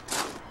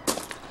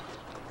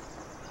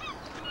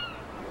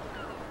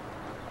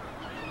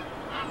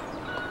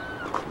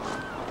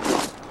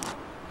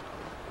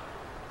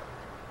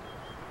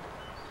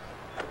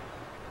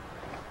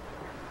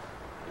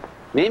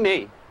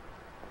 Mimi?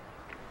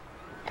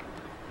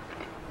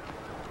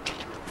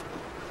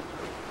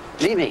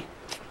 Mimi?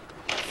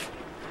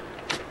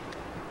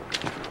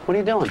 What are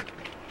you doing?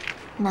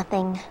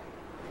 Nothing.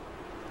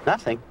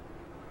 Nothing?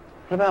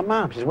 What about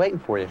Mom? She's waiting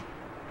for you.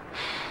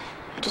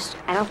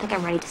 I don't think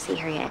I'm ready to see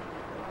her yet.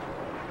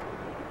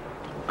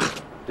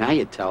 Now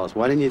you tell us.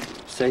 Why didn't you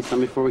say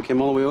something before we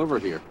came all the way over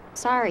here?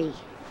 Sorry.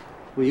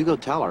 Well, you go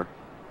tell her.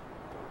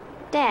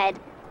 Dad.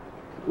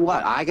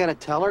 What, I gotta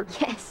tell her?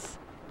 Yes.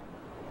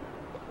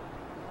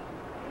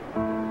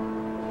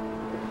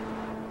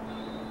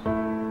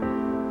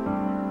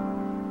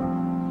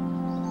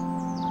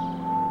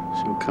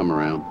 She'll come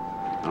around.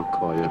 I'll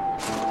call you.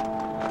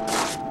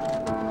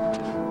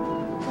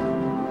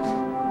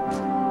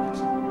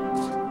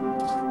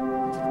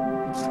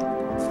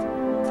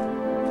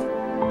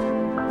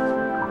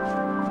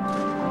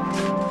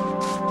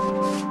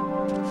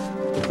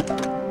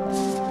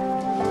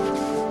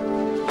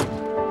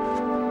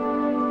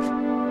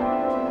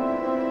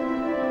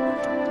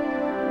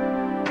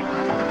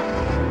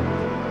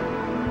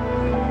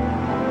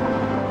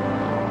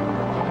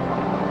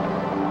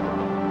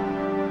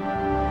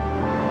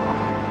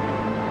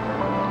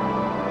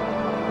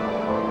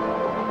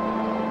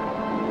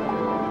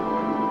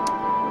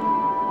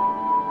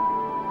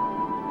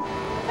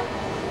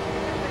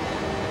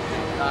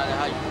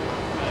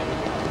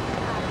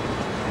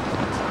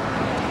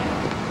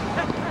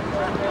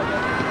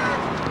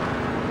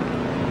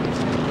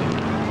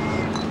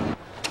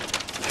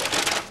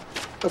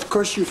 Of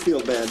course you feel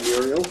bad,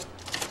 Muriel.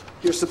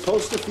 You're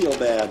supposed to feel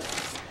bad.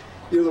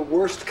 You're the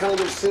worst kind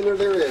of sinner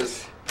there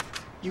is.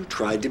 You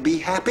tried to be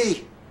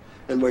happy.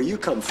 And where you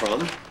come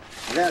from,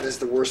 that is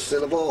the worst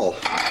sin of all.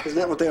 Isn't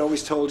that what they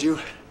always told you?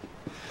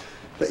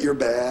 That you're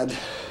bad.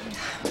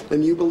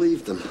 And you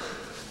believed them.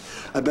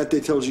 I bet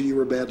they told you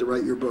were bad to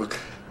write your book.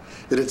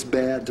 That it's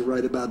bad to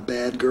write about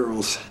bad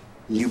girls.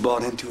 You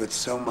bought into it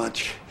so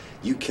much,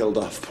 you killed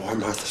off poor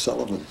Martha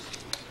Sullivan.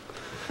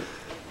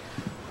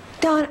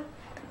 Don,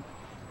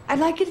 I'd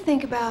like you to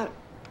think about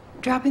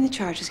dropping the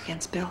charges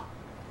against Bill.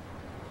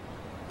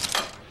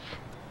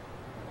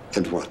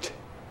 And what?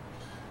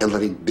 And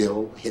letting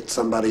Bill hit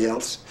somebody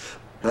else?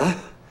 Huh?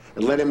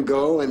 And let him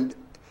go and...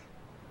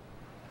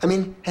 I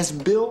mean, has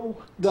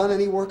Bill done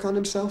any work on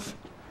himself?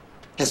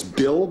 Has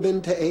Bill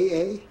been to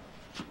AA?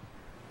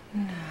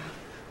 No.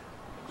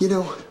 You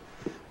know,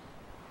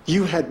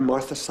 you had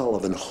Martha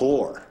Sullivan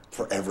whore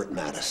for Everett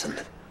Madison,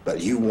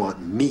 but you want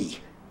me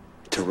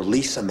to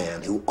release a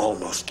man who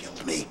almost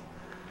killed me.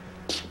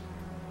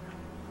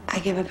 I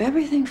give up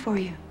everything for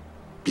you.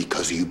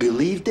 Because you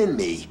believed in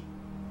me.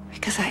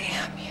 Because I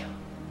am you.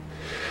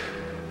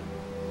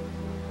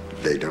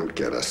 They don't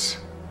get us.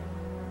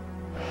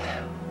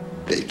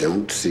 They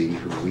don't see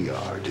who we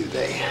are, do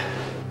they?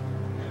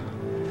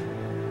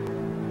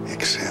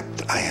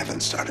 Except I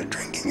haven't started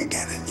drinking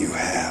again, and you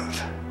have.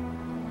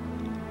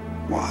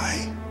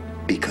 Why?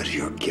 Because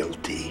you're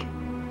guilty.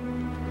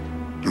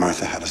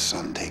 Martha had a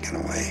son taken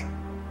away.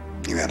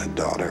 You had a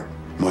daughter.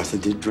 Martha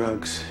did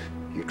drugs.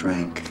 You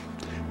drank.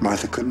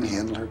 Martha couldn't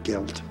handle her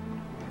guilt.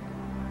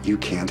 You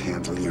can't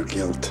handle your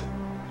guilt.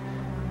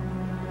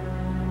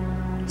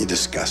 You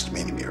disgust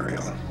me,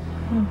 Muriel.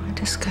 Oh, I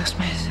disgust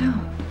myself.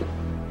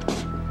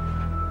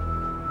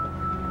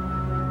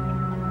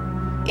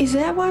 Is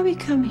that why we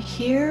come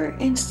here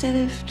instead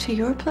of to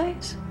your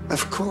place?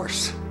 Of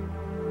course.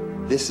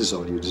 This is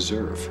all you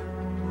deserve.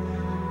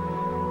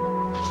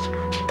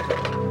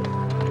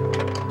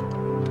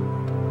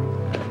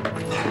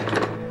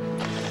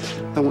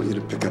 I want you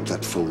to pick up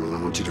that phone and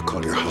I want you to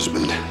call your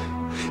husband.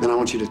 And I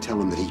want you to tell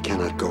him that he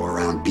cannot go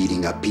around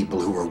beating up people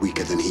who are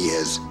weaker than he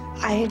is.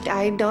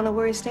 I don't know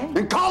where he's staying.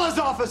 And call his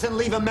office and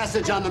leave a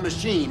message on the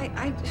machine.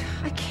 I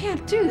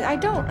can't do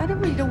that. I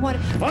really don't want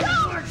to. I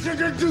want you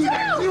to do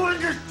that. You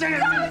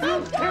understand? I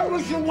don't care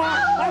what you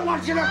want. I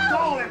want you to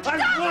call him.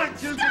 I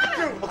want you to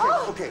do.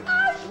 Okay.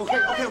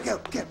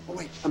 Oh,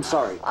 wait. I'm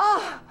sorry.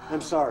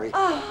 I'm sorry.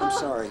 I'm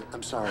sorry.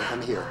 I'm sorry.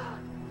 I'm here.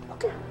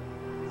 Okay.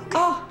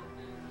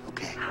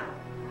 Okay.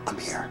 I'm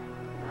here.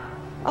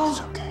 It's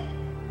okay.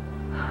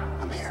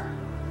 I'm here.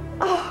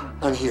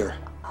 I'm here.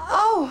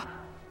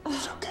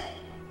 It's okay.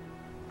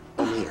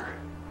 I'm here.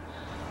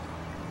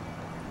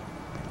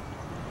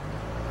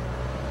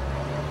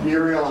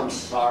 Muriel, I'm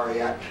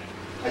sorry. I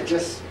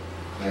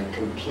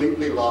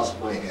completely lost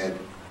my head.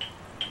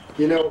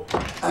 You know,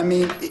 I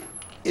mean,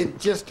 It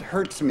just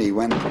hurts me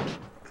when...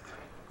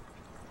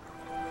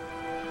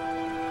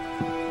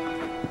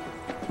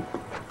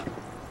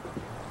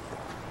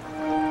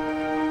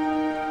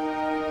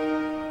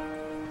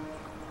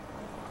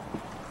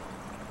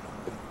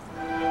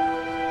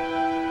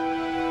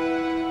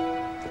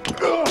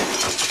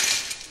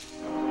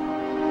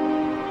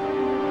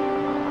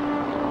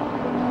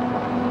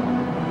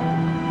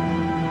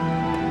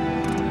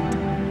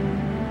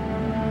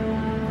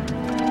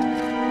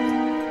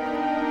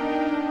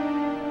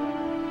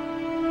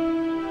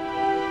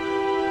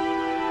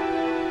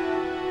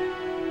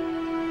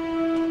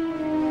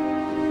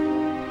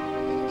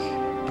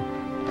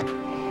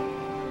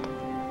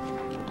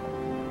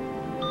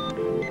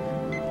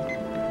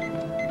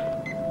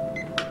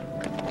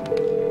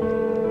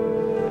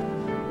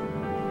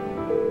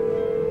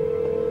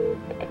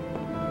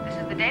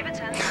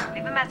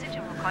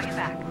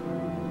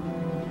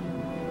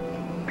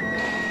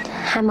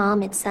 Hi,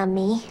 Mom. It's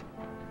me.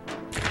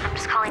 I'm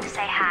just calling to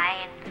say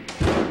hi.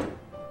 And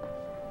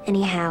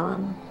anyhow,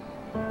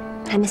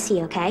 I miss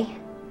you. Okay?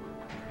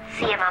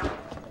 See you, Mom.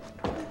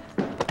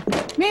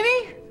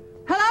 Mimi?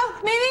 Hello,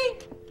 Mimi?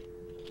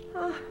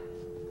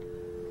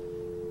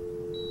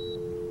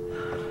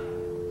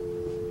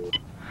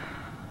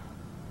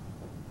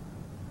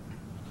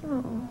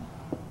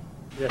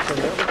 Yes, I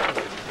know.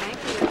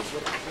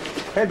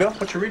 Hey, Bill,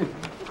 what you reading?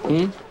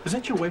 Is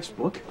that your wife's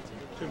book?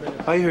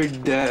 I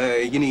heard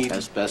you need...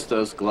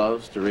 Asbestos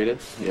gloves to read it?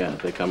 Yeah,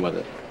 they come with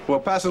it. Well,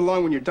 pass it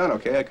along when you're done,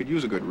 okay? I could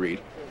use a good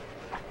read.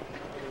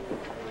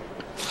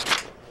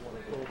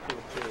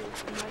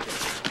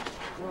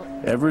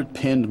 Everett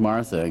pinned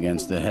Martha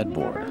against the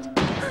headboard.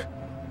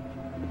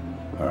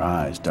 Her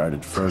eyes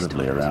darted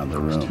furtively around the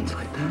room.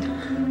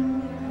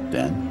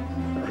 Then,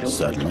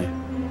 suddenly,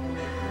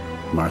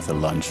 Martha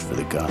lunged for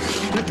the gun.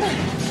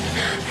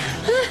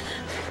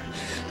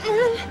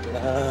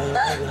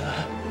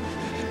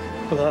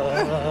 La la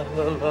la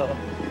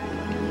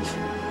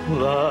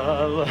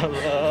la la la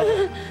la.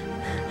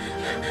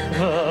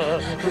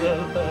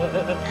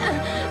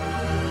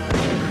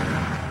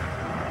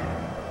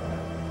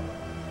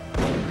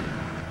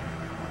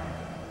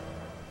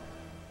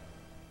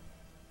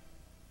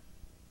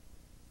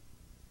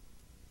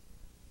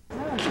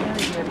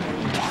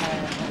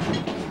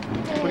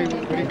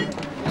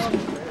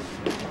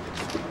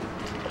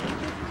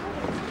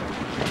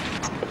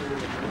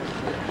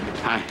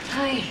 Hi.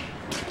 Hi.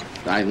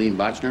 Eileen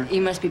Bochner?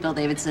 You must be Bill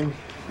Davidson.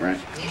 Right.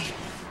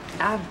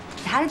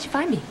 How did you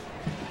find me?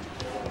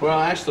 Well,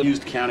 I actually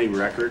used county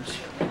records.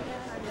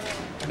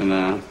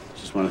 And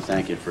just want to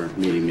thank you for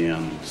meeting me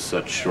on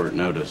such short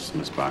notice,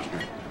 Miss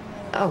Bochner.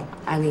 Oh,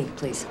 Eileen,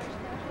 please.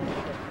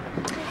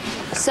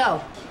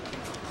 So,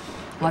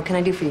 what can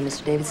I do for you,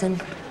 Mr. Davidson?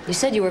 You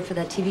said you worked for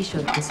that TV show,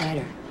 The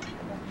Insider.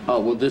 Oh,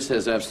 well, this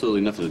has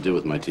absolutely nothing to do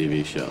with my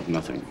TV show.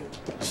 Nothing.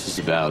 This is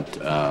about,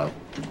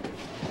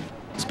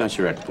 it's about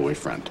your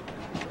ex-boyfriend,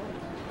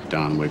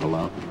 Don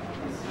Wigelow.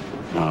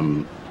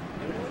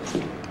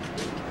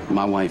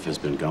 My wife has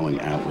been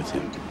going out with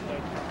him.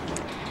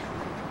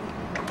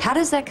 How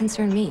does that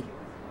concern me?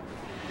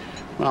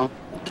 Well,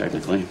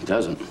 technically, it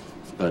doesn't.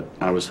 But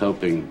I was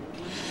hoping...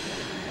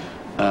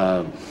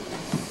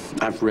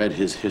 I've read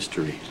his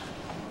history.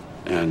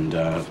 And,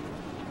 I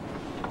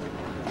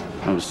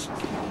was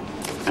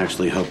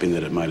actually hoping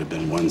that it might have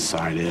been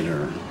one-sided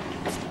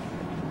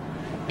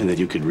and that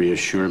you could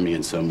reassure me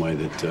in some way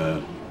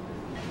that,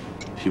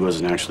 he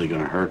wasn't actually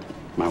going to hurt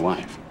my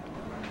wife.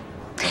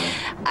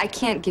 I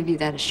can't give you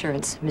that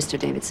assurance, Mr.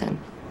 Davidson.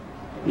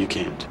 You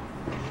can't.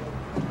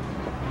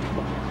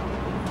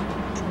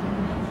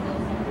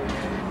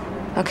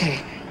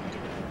 Okay.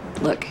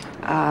 Look,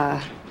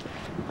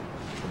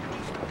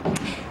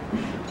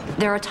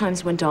 there are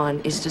times when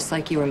Don is just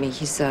like you or me.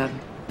 He's a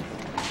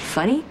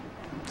funny,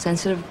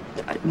 sensitive,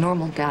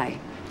 normal guy.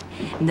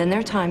 And then there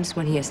are times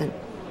when he isn't.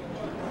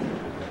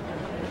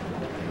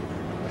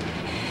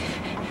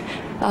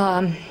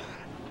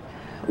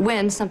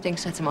 When something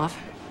sets him off.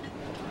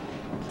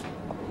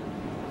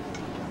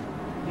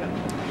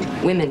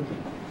 Women,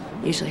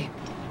 usually.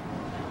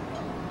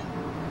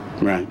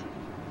 Right.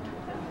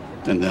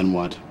 And then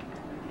what?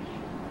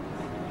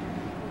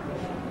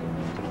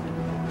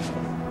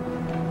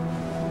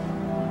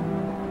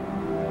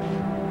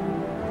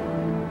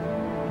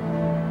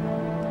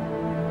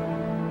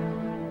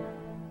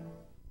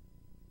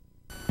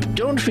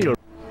 Don't feel...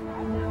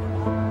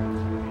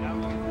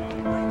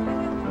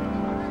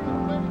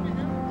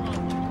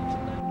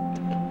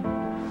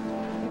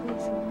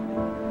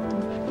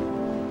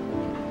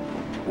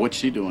 What's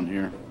she doing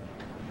here?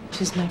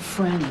 She's my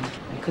friend.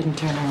 I couldn't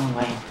turn her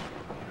away.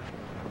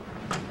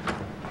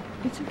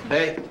 It's okay.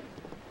 Hey.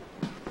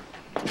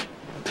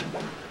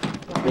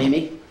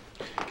 Mimi,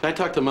 can I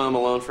talk to Mom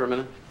alone for a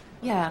minute?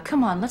 Yeah,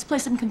 come on. Let's play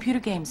some computer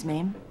games,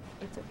 Mame.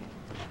 It's okay.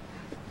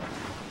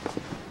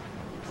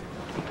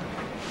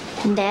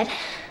 And Dad,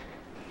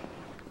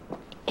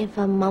 if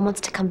Mom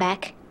wants to come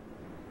back,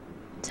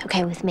 it's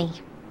okay with me.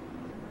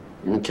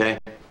 Okay.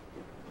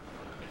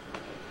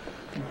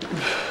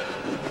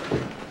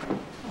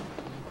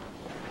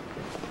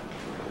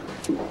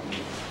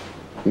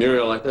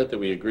 Muriel, I thought that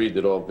we agreed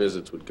that all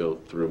visits would go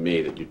through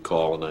me, that you'd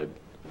call and I'd...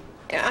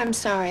 I'm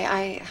sorry.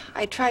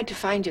 I tried to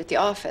find you at the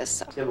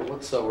office. Yeah, but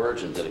what's so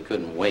urgent that it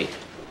couldn't wait?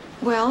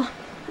 Well,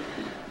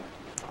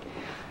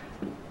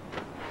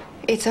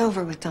 it's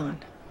over with Don.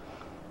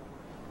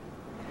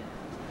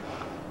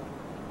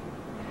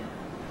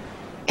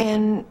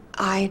 And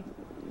I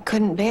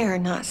couldn't bear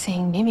not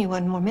seeing Mimi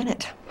one more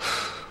minute.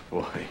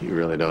 Boy, you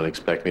really don't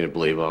expect me to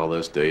believe all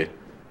this, do you?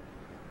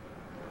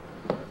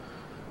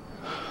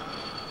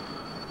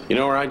 You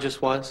know where I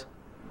just was?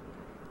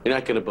 You're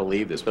not gonna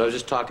believe this, but I was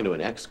just talking to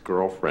an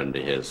ex-girlfriend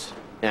of his.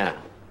 Yeah.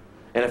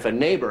 And if a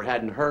neighbor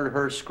hadn't heard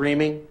her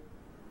screaming,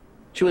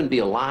 she wouldn't be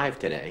alive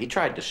today. He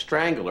tried to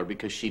strangle her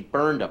because she'd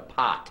burned a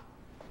pot.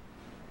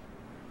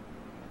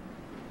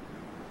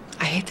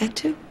 I hate that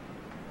too.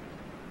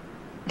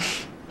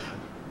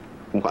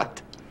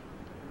 What?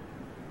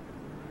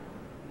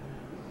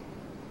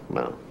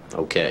 Well,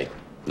 okay.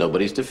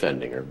 Nobody's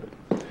defending her, but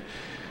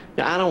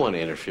yeah, I don't want to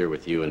interfere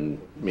with you and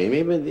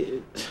Mimi, but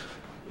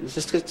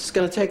it's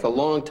going to take a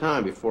long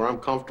time before I'm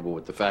comfortable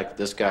with the fact that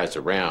this guy's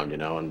around, you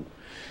know, and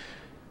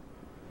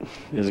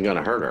isn't going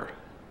to hurt her.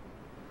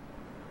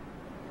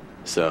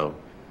 So,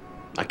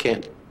 I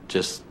can't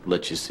just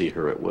let you see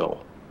her at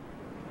will.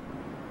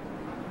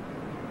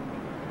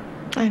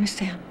 I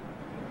understand.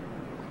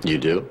 You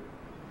do?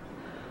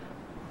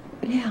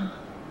 Yeah.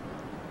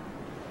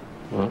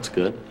 Well, that's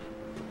good.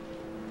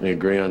 We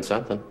agree on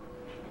something.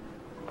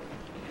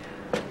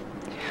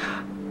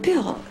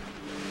 Bill,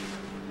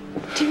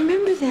 do you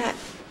remember that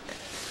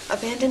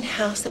abandoned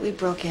house that we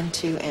broke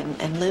into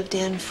and lived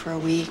in for a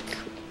week?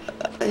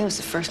 It was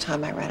the first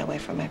time I ran away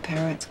from my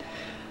parents.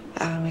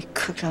 We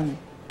cooked on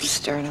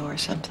sterno or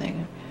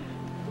something.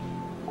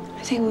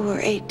 I think we were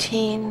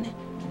 18,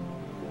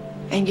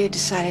 and you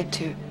decided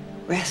to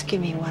rescue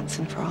me once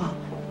and for all.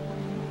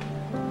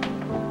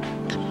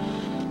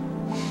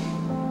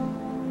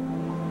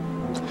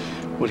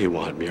 What do you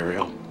want,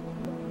 Muriel?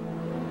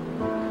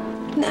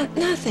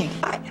 Nothing.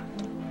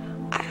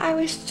 I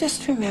was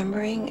just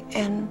remembering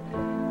and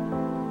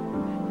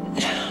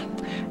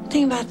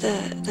thinking about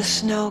the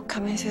snow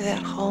coming through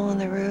that hole in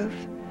the roof.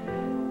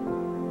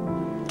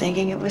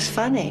 Thinking it was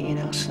funny, you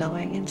know,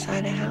 snowing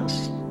inside a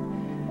house.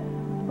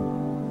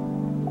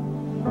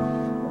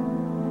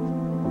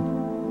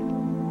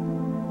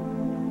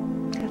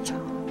 That's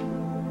all.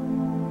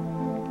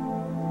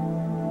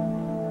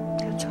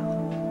 That's all.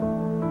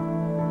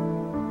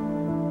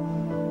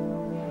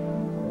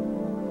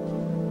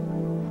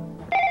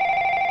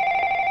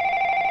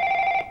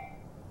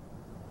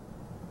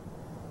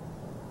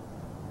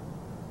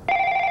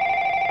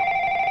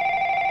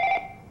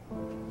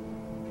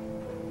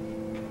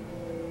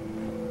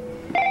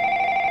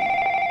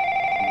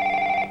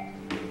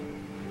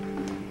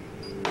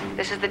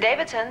 This is the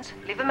Davidsons.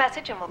 Leave a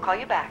message and we'll call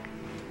you back.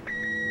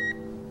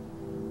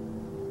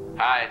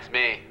 Hi, it's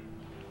me.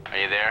 Are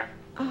you there?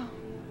 Oh.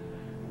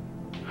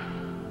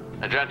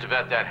 I dreamt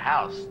about that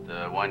house,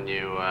 the one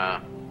you,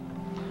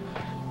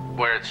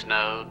 where it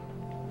snowed.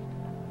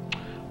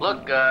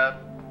 Look,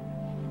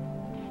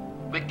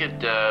 we could,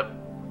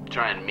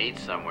 try and meet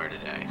somewhere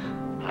today.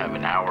 I have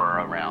an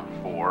hour around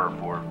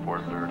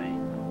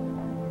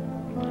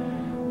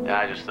 4:30. Yeah,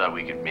 I just thought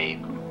we could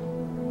meet.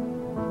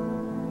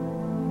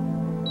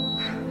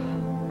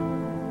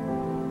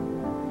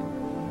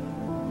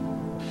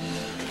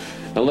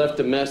 I left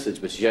a message,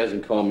 but she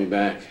hasn't called me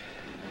back.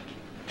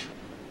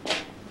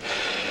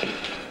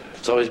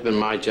 It's always been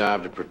my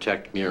job to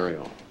protect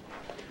Muriel.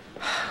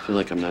 I feel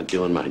like I'm not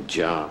doing my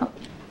job.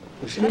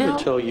 Does she ever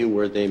tell you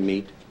where they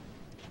meet?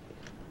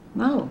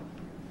 No.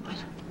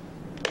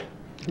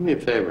 Do me a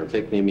favor and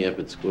pick Mimi up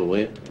at school, will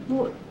you?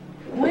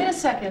 Wait a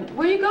second.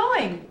 Where are you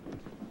going?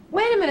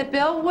 Wait a minute,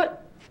 Bill.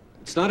 What?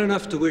 It's not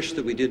enough to wish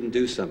that we didn't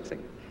do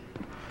something.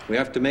 We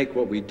have to make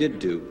what we did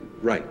do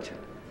right.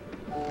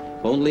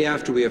 Only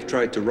after we have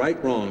tried to right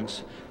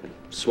wrongs and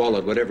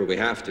swallowed whatever we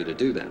have to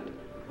do that,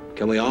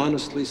 can we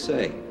honestly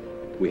say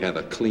we have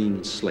a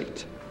clean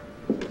slate.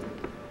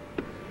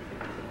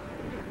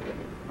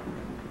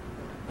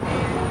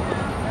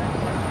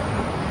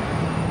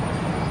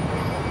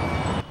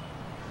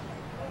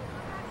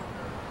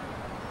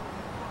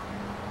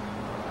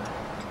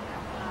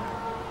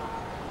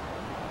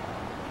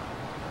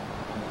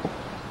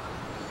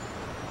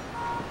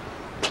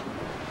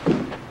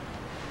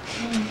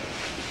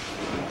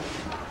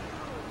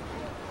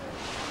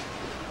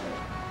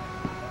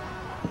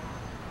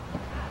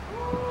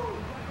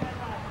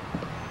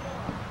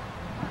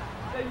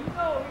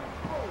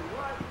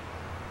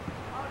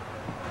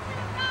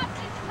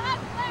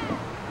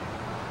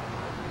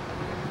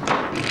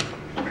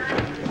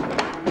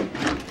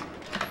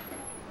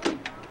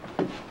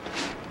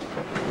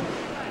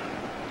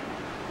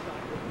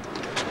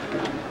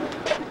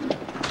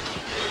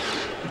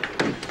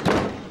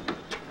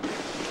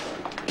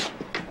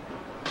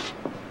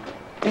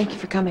 Thank you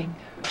for coming.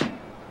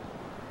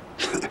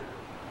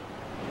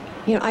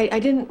 You know, I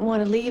didn't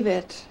want to leave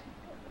it,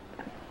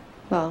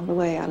 well, the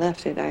way I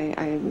left it.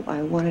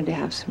 I wanted to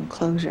have some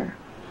closure.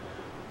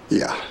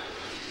 Yeah.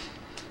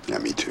 Yeah,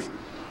 me too.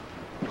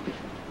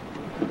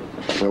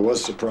 I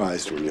was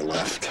surprised when you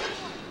left.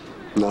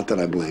 Not that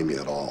I blame you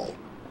at all,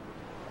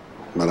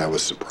 but I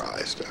was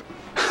surprised.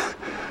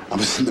 I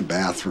was in the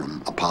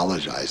bathroom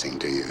apologizing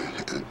to you,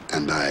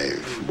 and I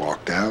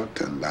walked out,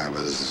 and I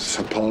was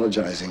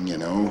apologizing, you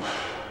know,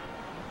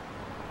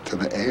 to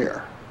the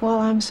air. Well,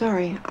 I'm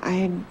sorry.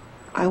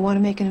 I want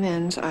to make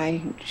amends. I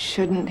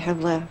shouldn't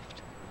have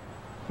left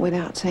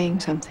without saying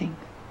something.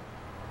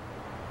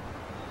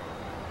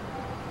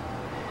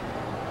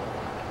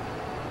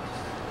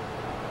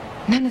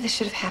 None of this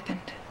should have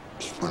happened.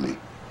 It's funny.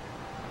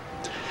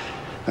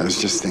 I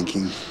was just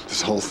thinking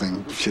this whole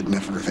thing should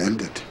never have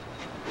ended.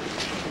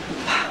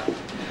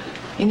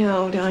 You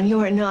know, Don,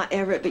 you are not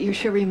Everett, but you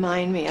sure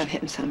remind me of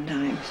him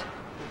sometimes.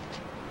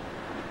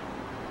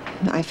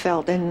 I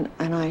felt, and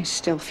I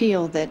still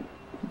feel, that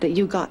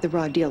you got the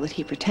raw deal that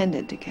he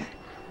pretended to get.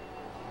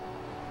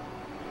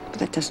 But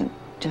that doesn't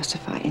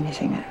justify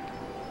anything.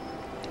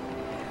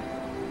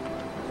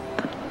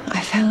 I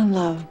fell in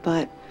love,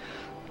 but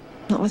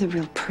not with a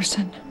real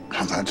person.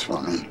 Oh, that's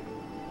funny.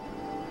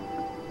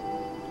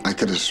 I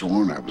could have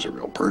sworn I was a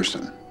real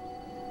person.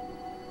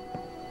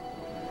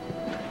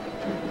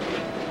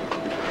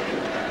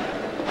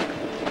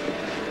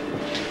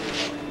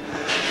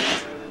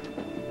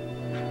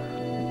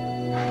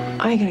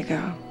 I gotta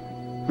go.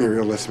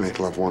 Muriel, let's make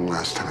love one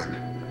last time.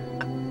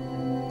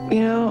 You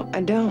know,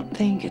 I don't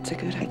think it's a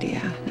good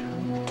idea.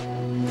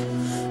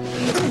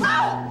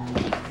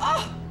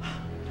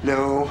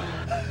 No.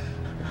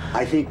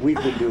 I think we've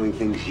been doing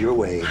things your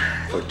way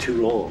for too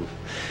long.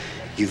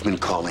 You've been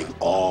calling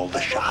all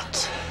the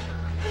shots.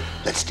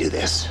 Let's do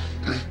this.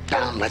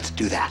 Down, let's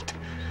do that.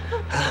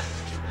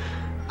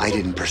 I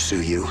didn't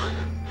pursue you.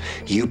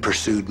 You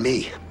pursued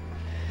me.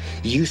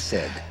 You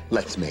said,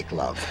 let's make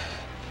love.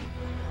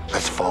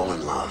 Let's fall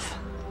in love.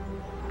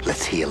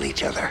 Let's heal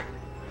each other.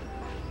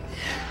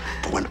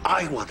 But when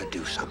I want to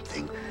do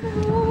something,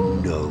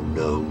 no,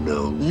 no,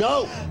 no,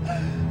 no!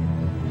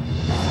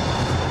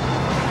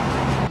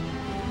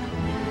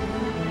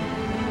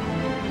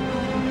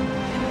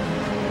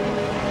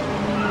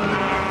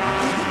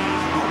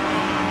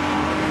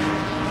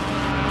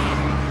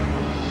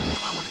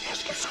 I want to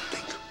ask you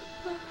something.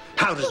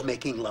 How does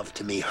making love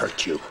to me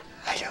hurt you?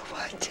 I don't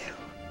want to.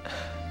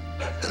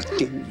 I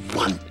didn't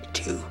want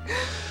to.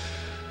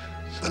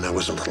 When I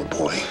was a little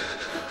boy,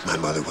 my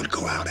mother would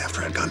go out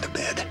after I'd gone to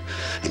bed,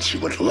 and she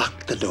would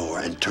lock the door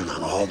and turn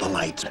on all the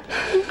lights.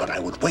 But I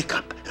would wake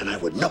up, and I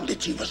would know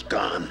that she was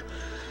gone.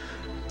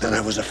 And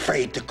I was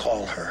afraid to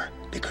call her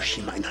because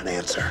she might not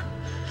answer.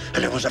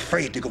 And I was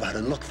afraid to go out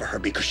and look for her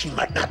because she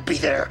might not be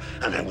there.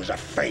 And I was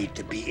afraid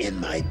to be in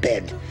my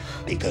bed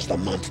because the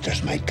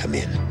monsters might come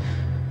in.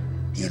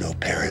 You know,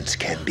 parents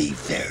can be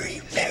very,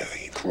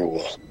 very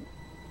cruel.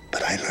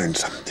 But I learned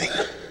something.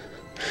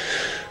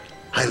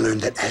 I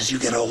learned that as you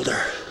get older,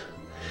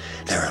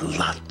 there are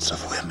lots of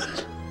women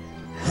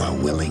who are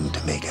willing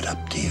to make it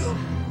up to you.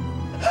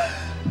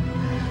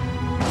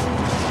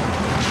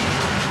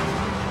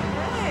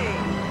 Hey,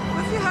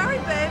 what's your hurry,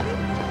 baby?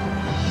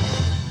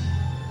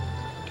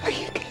 Are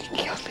you gonna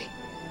kill me?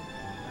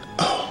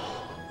 Oh,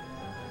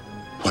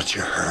 what's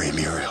your hurry,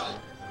 Muriel?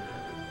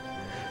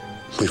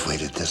 We've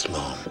waited this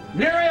long.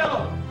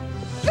 Muriel!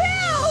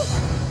 Bill!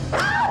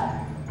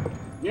 Ah!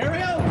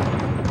 Muriel!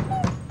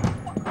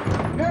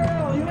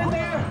 Muriel, you in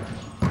there?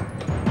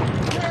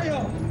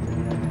 Muriel!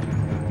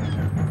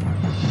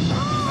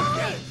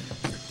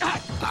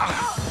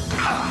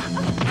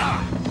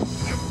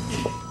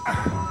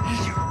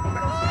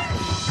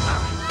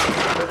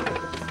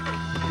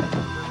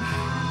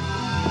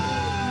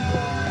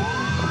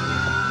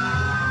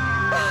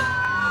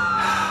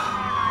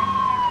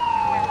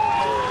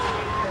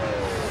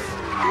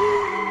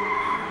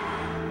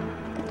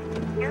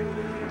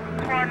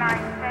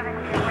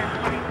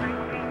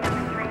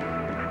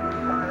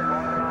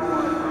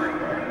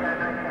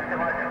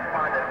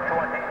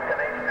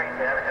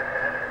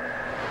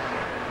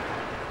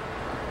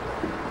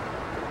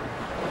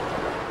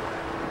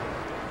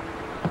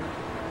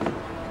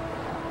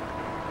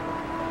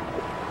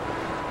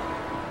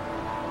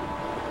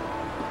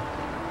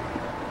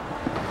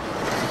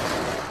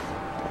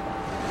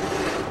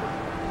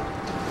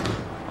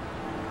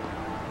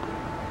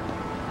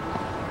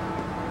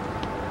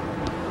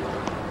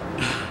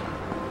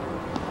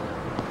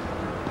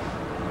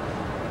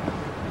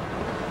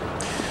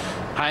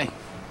 Hi.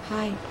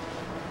 Hi.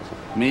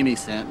 Mimi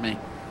sent me.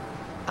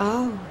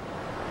 Oh.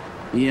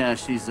 Yeah,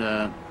 she's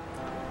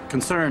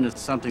concerned that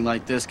something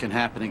like this can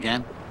happen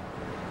again.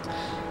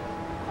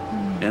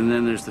 And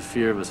then there's the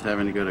fear of us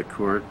having to go to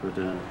court, but,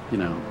 you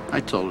know,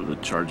 I told her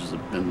the charges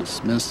have been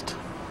dismissed.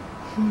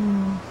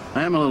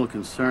 I am a little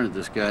concerned that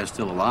this guy is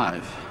still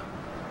alive.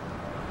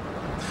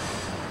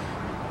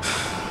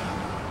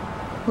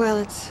 Well,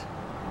 it's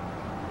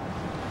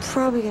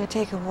probably gonna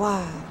take a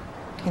while,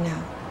 you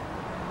know.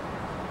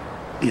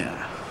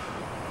 Yeah.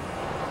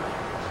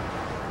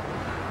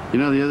 You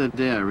know, the other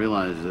day I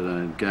realized that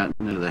I'd gotten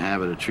into the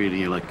habit of treating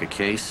you like a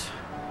case.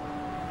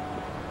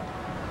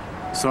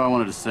 So I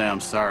wanted to say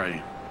I'm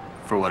sorry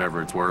for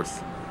whatever it's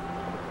worth.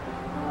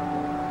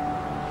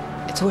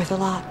 It's worth a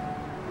lot.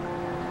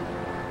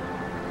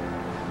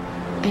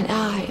 And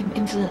I am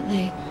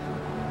infinitely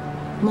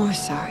more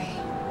sorry.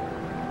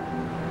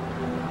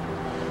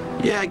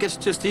 Yeah, I guess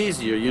it's just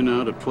easier, you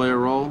know, to play a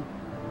role.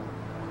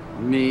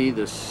 Me,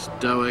 the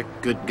stoic,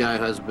 good guy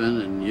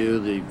husband, and you,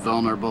 the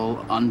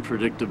vulnerable,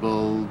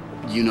 unpredictable,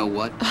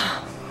 you-know-what.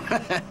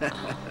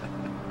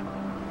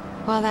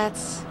 Well,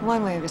 that's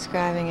one way of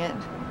describing it.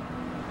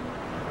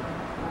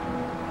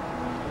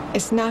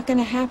 It's not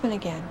gonna happen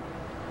again.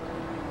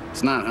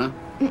 It's not, huh?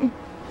 Mm-mm.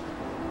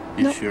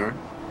 You Nope. sure?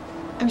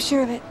 I'm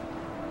sure of it.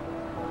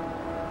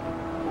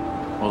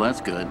 Well,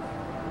 that's good.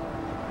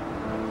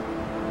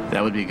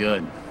 That would be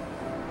good.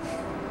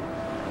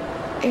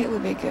 It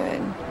would be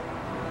good.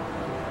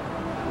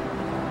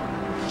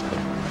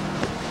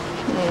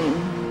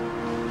 Hmm.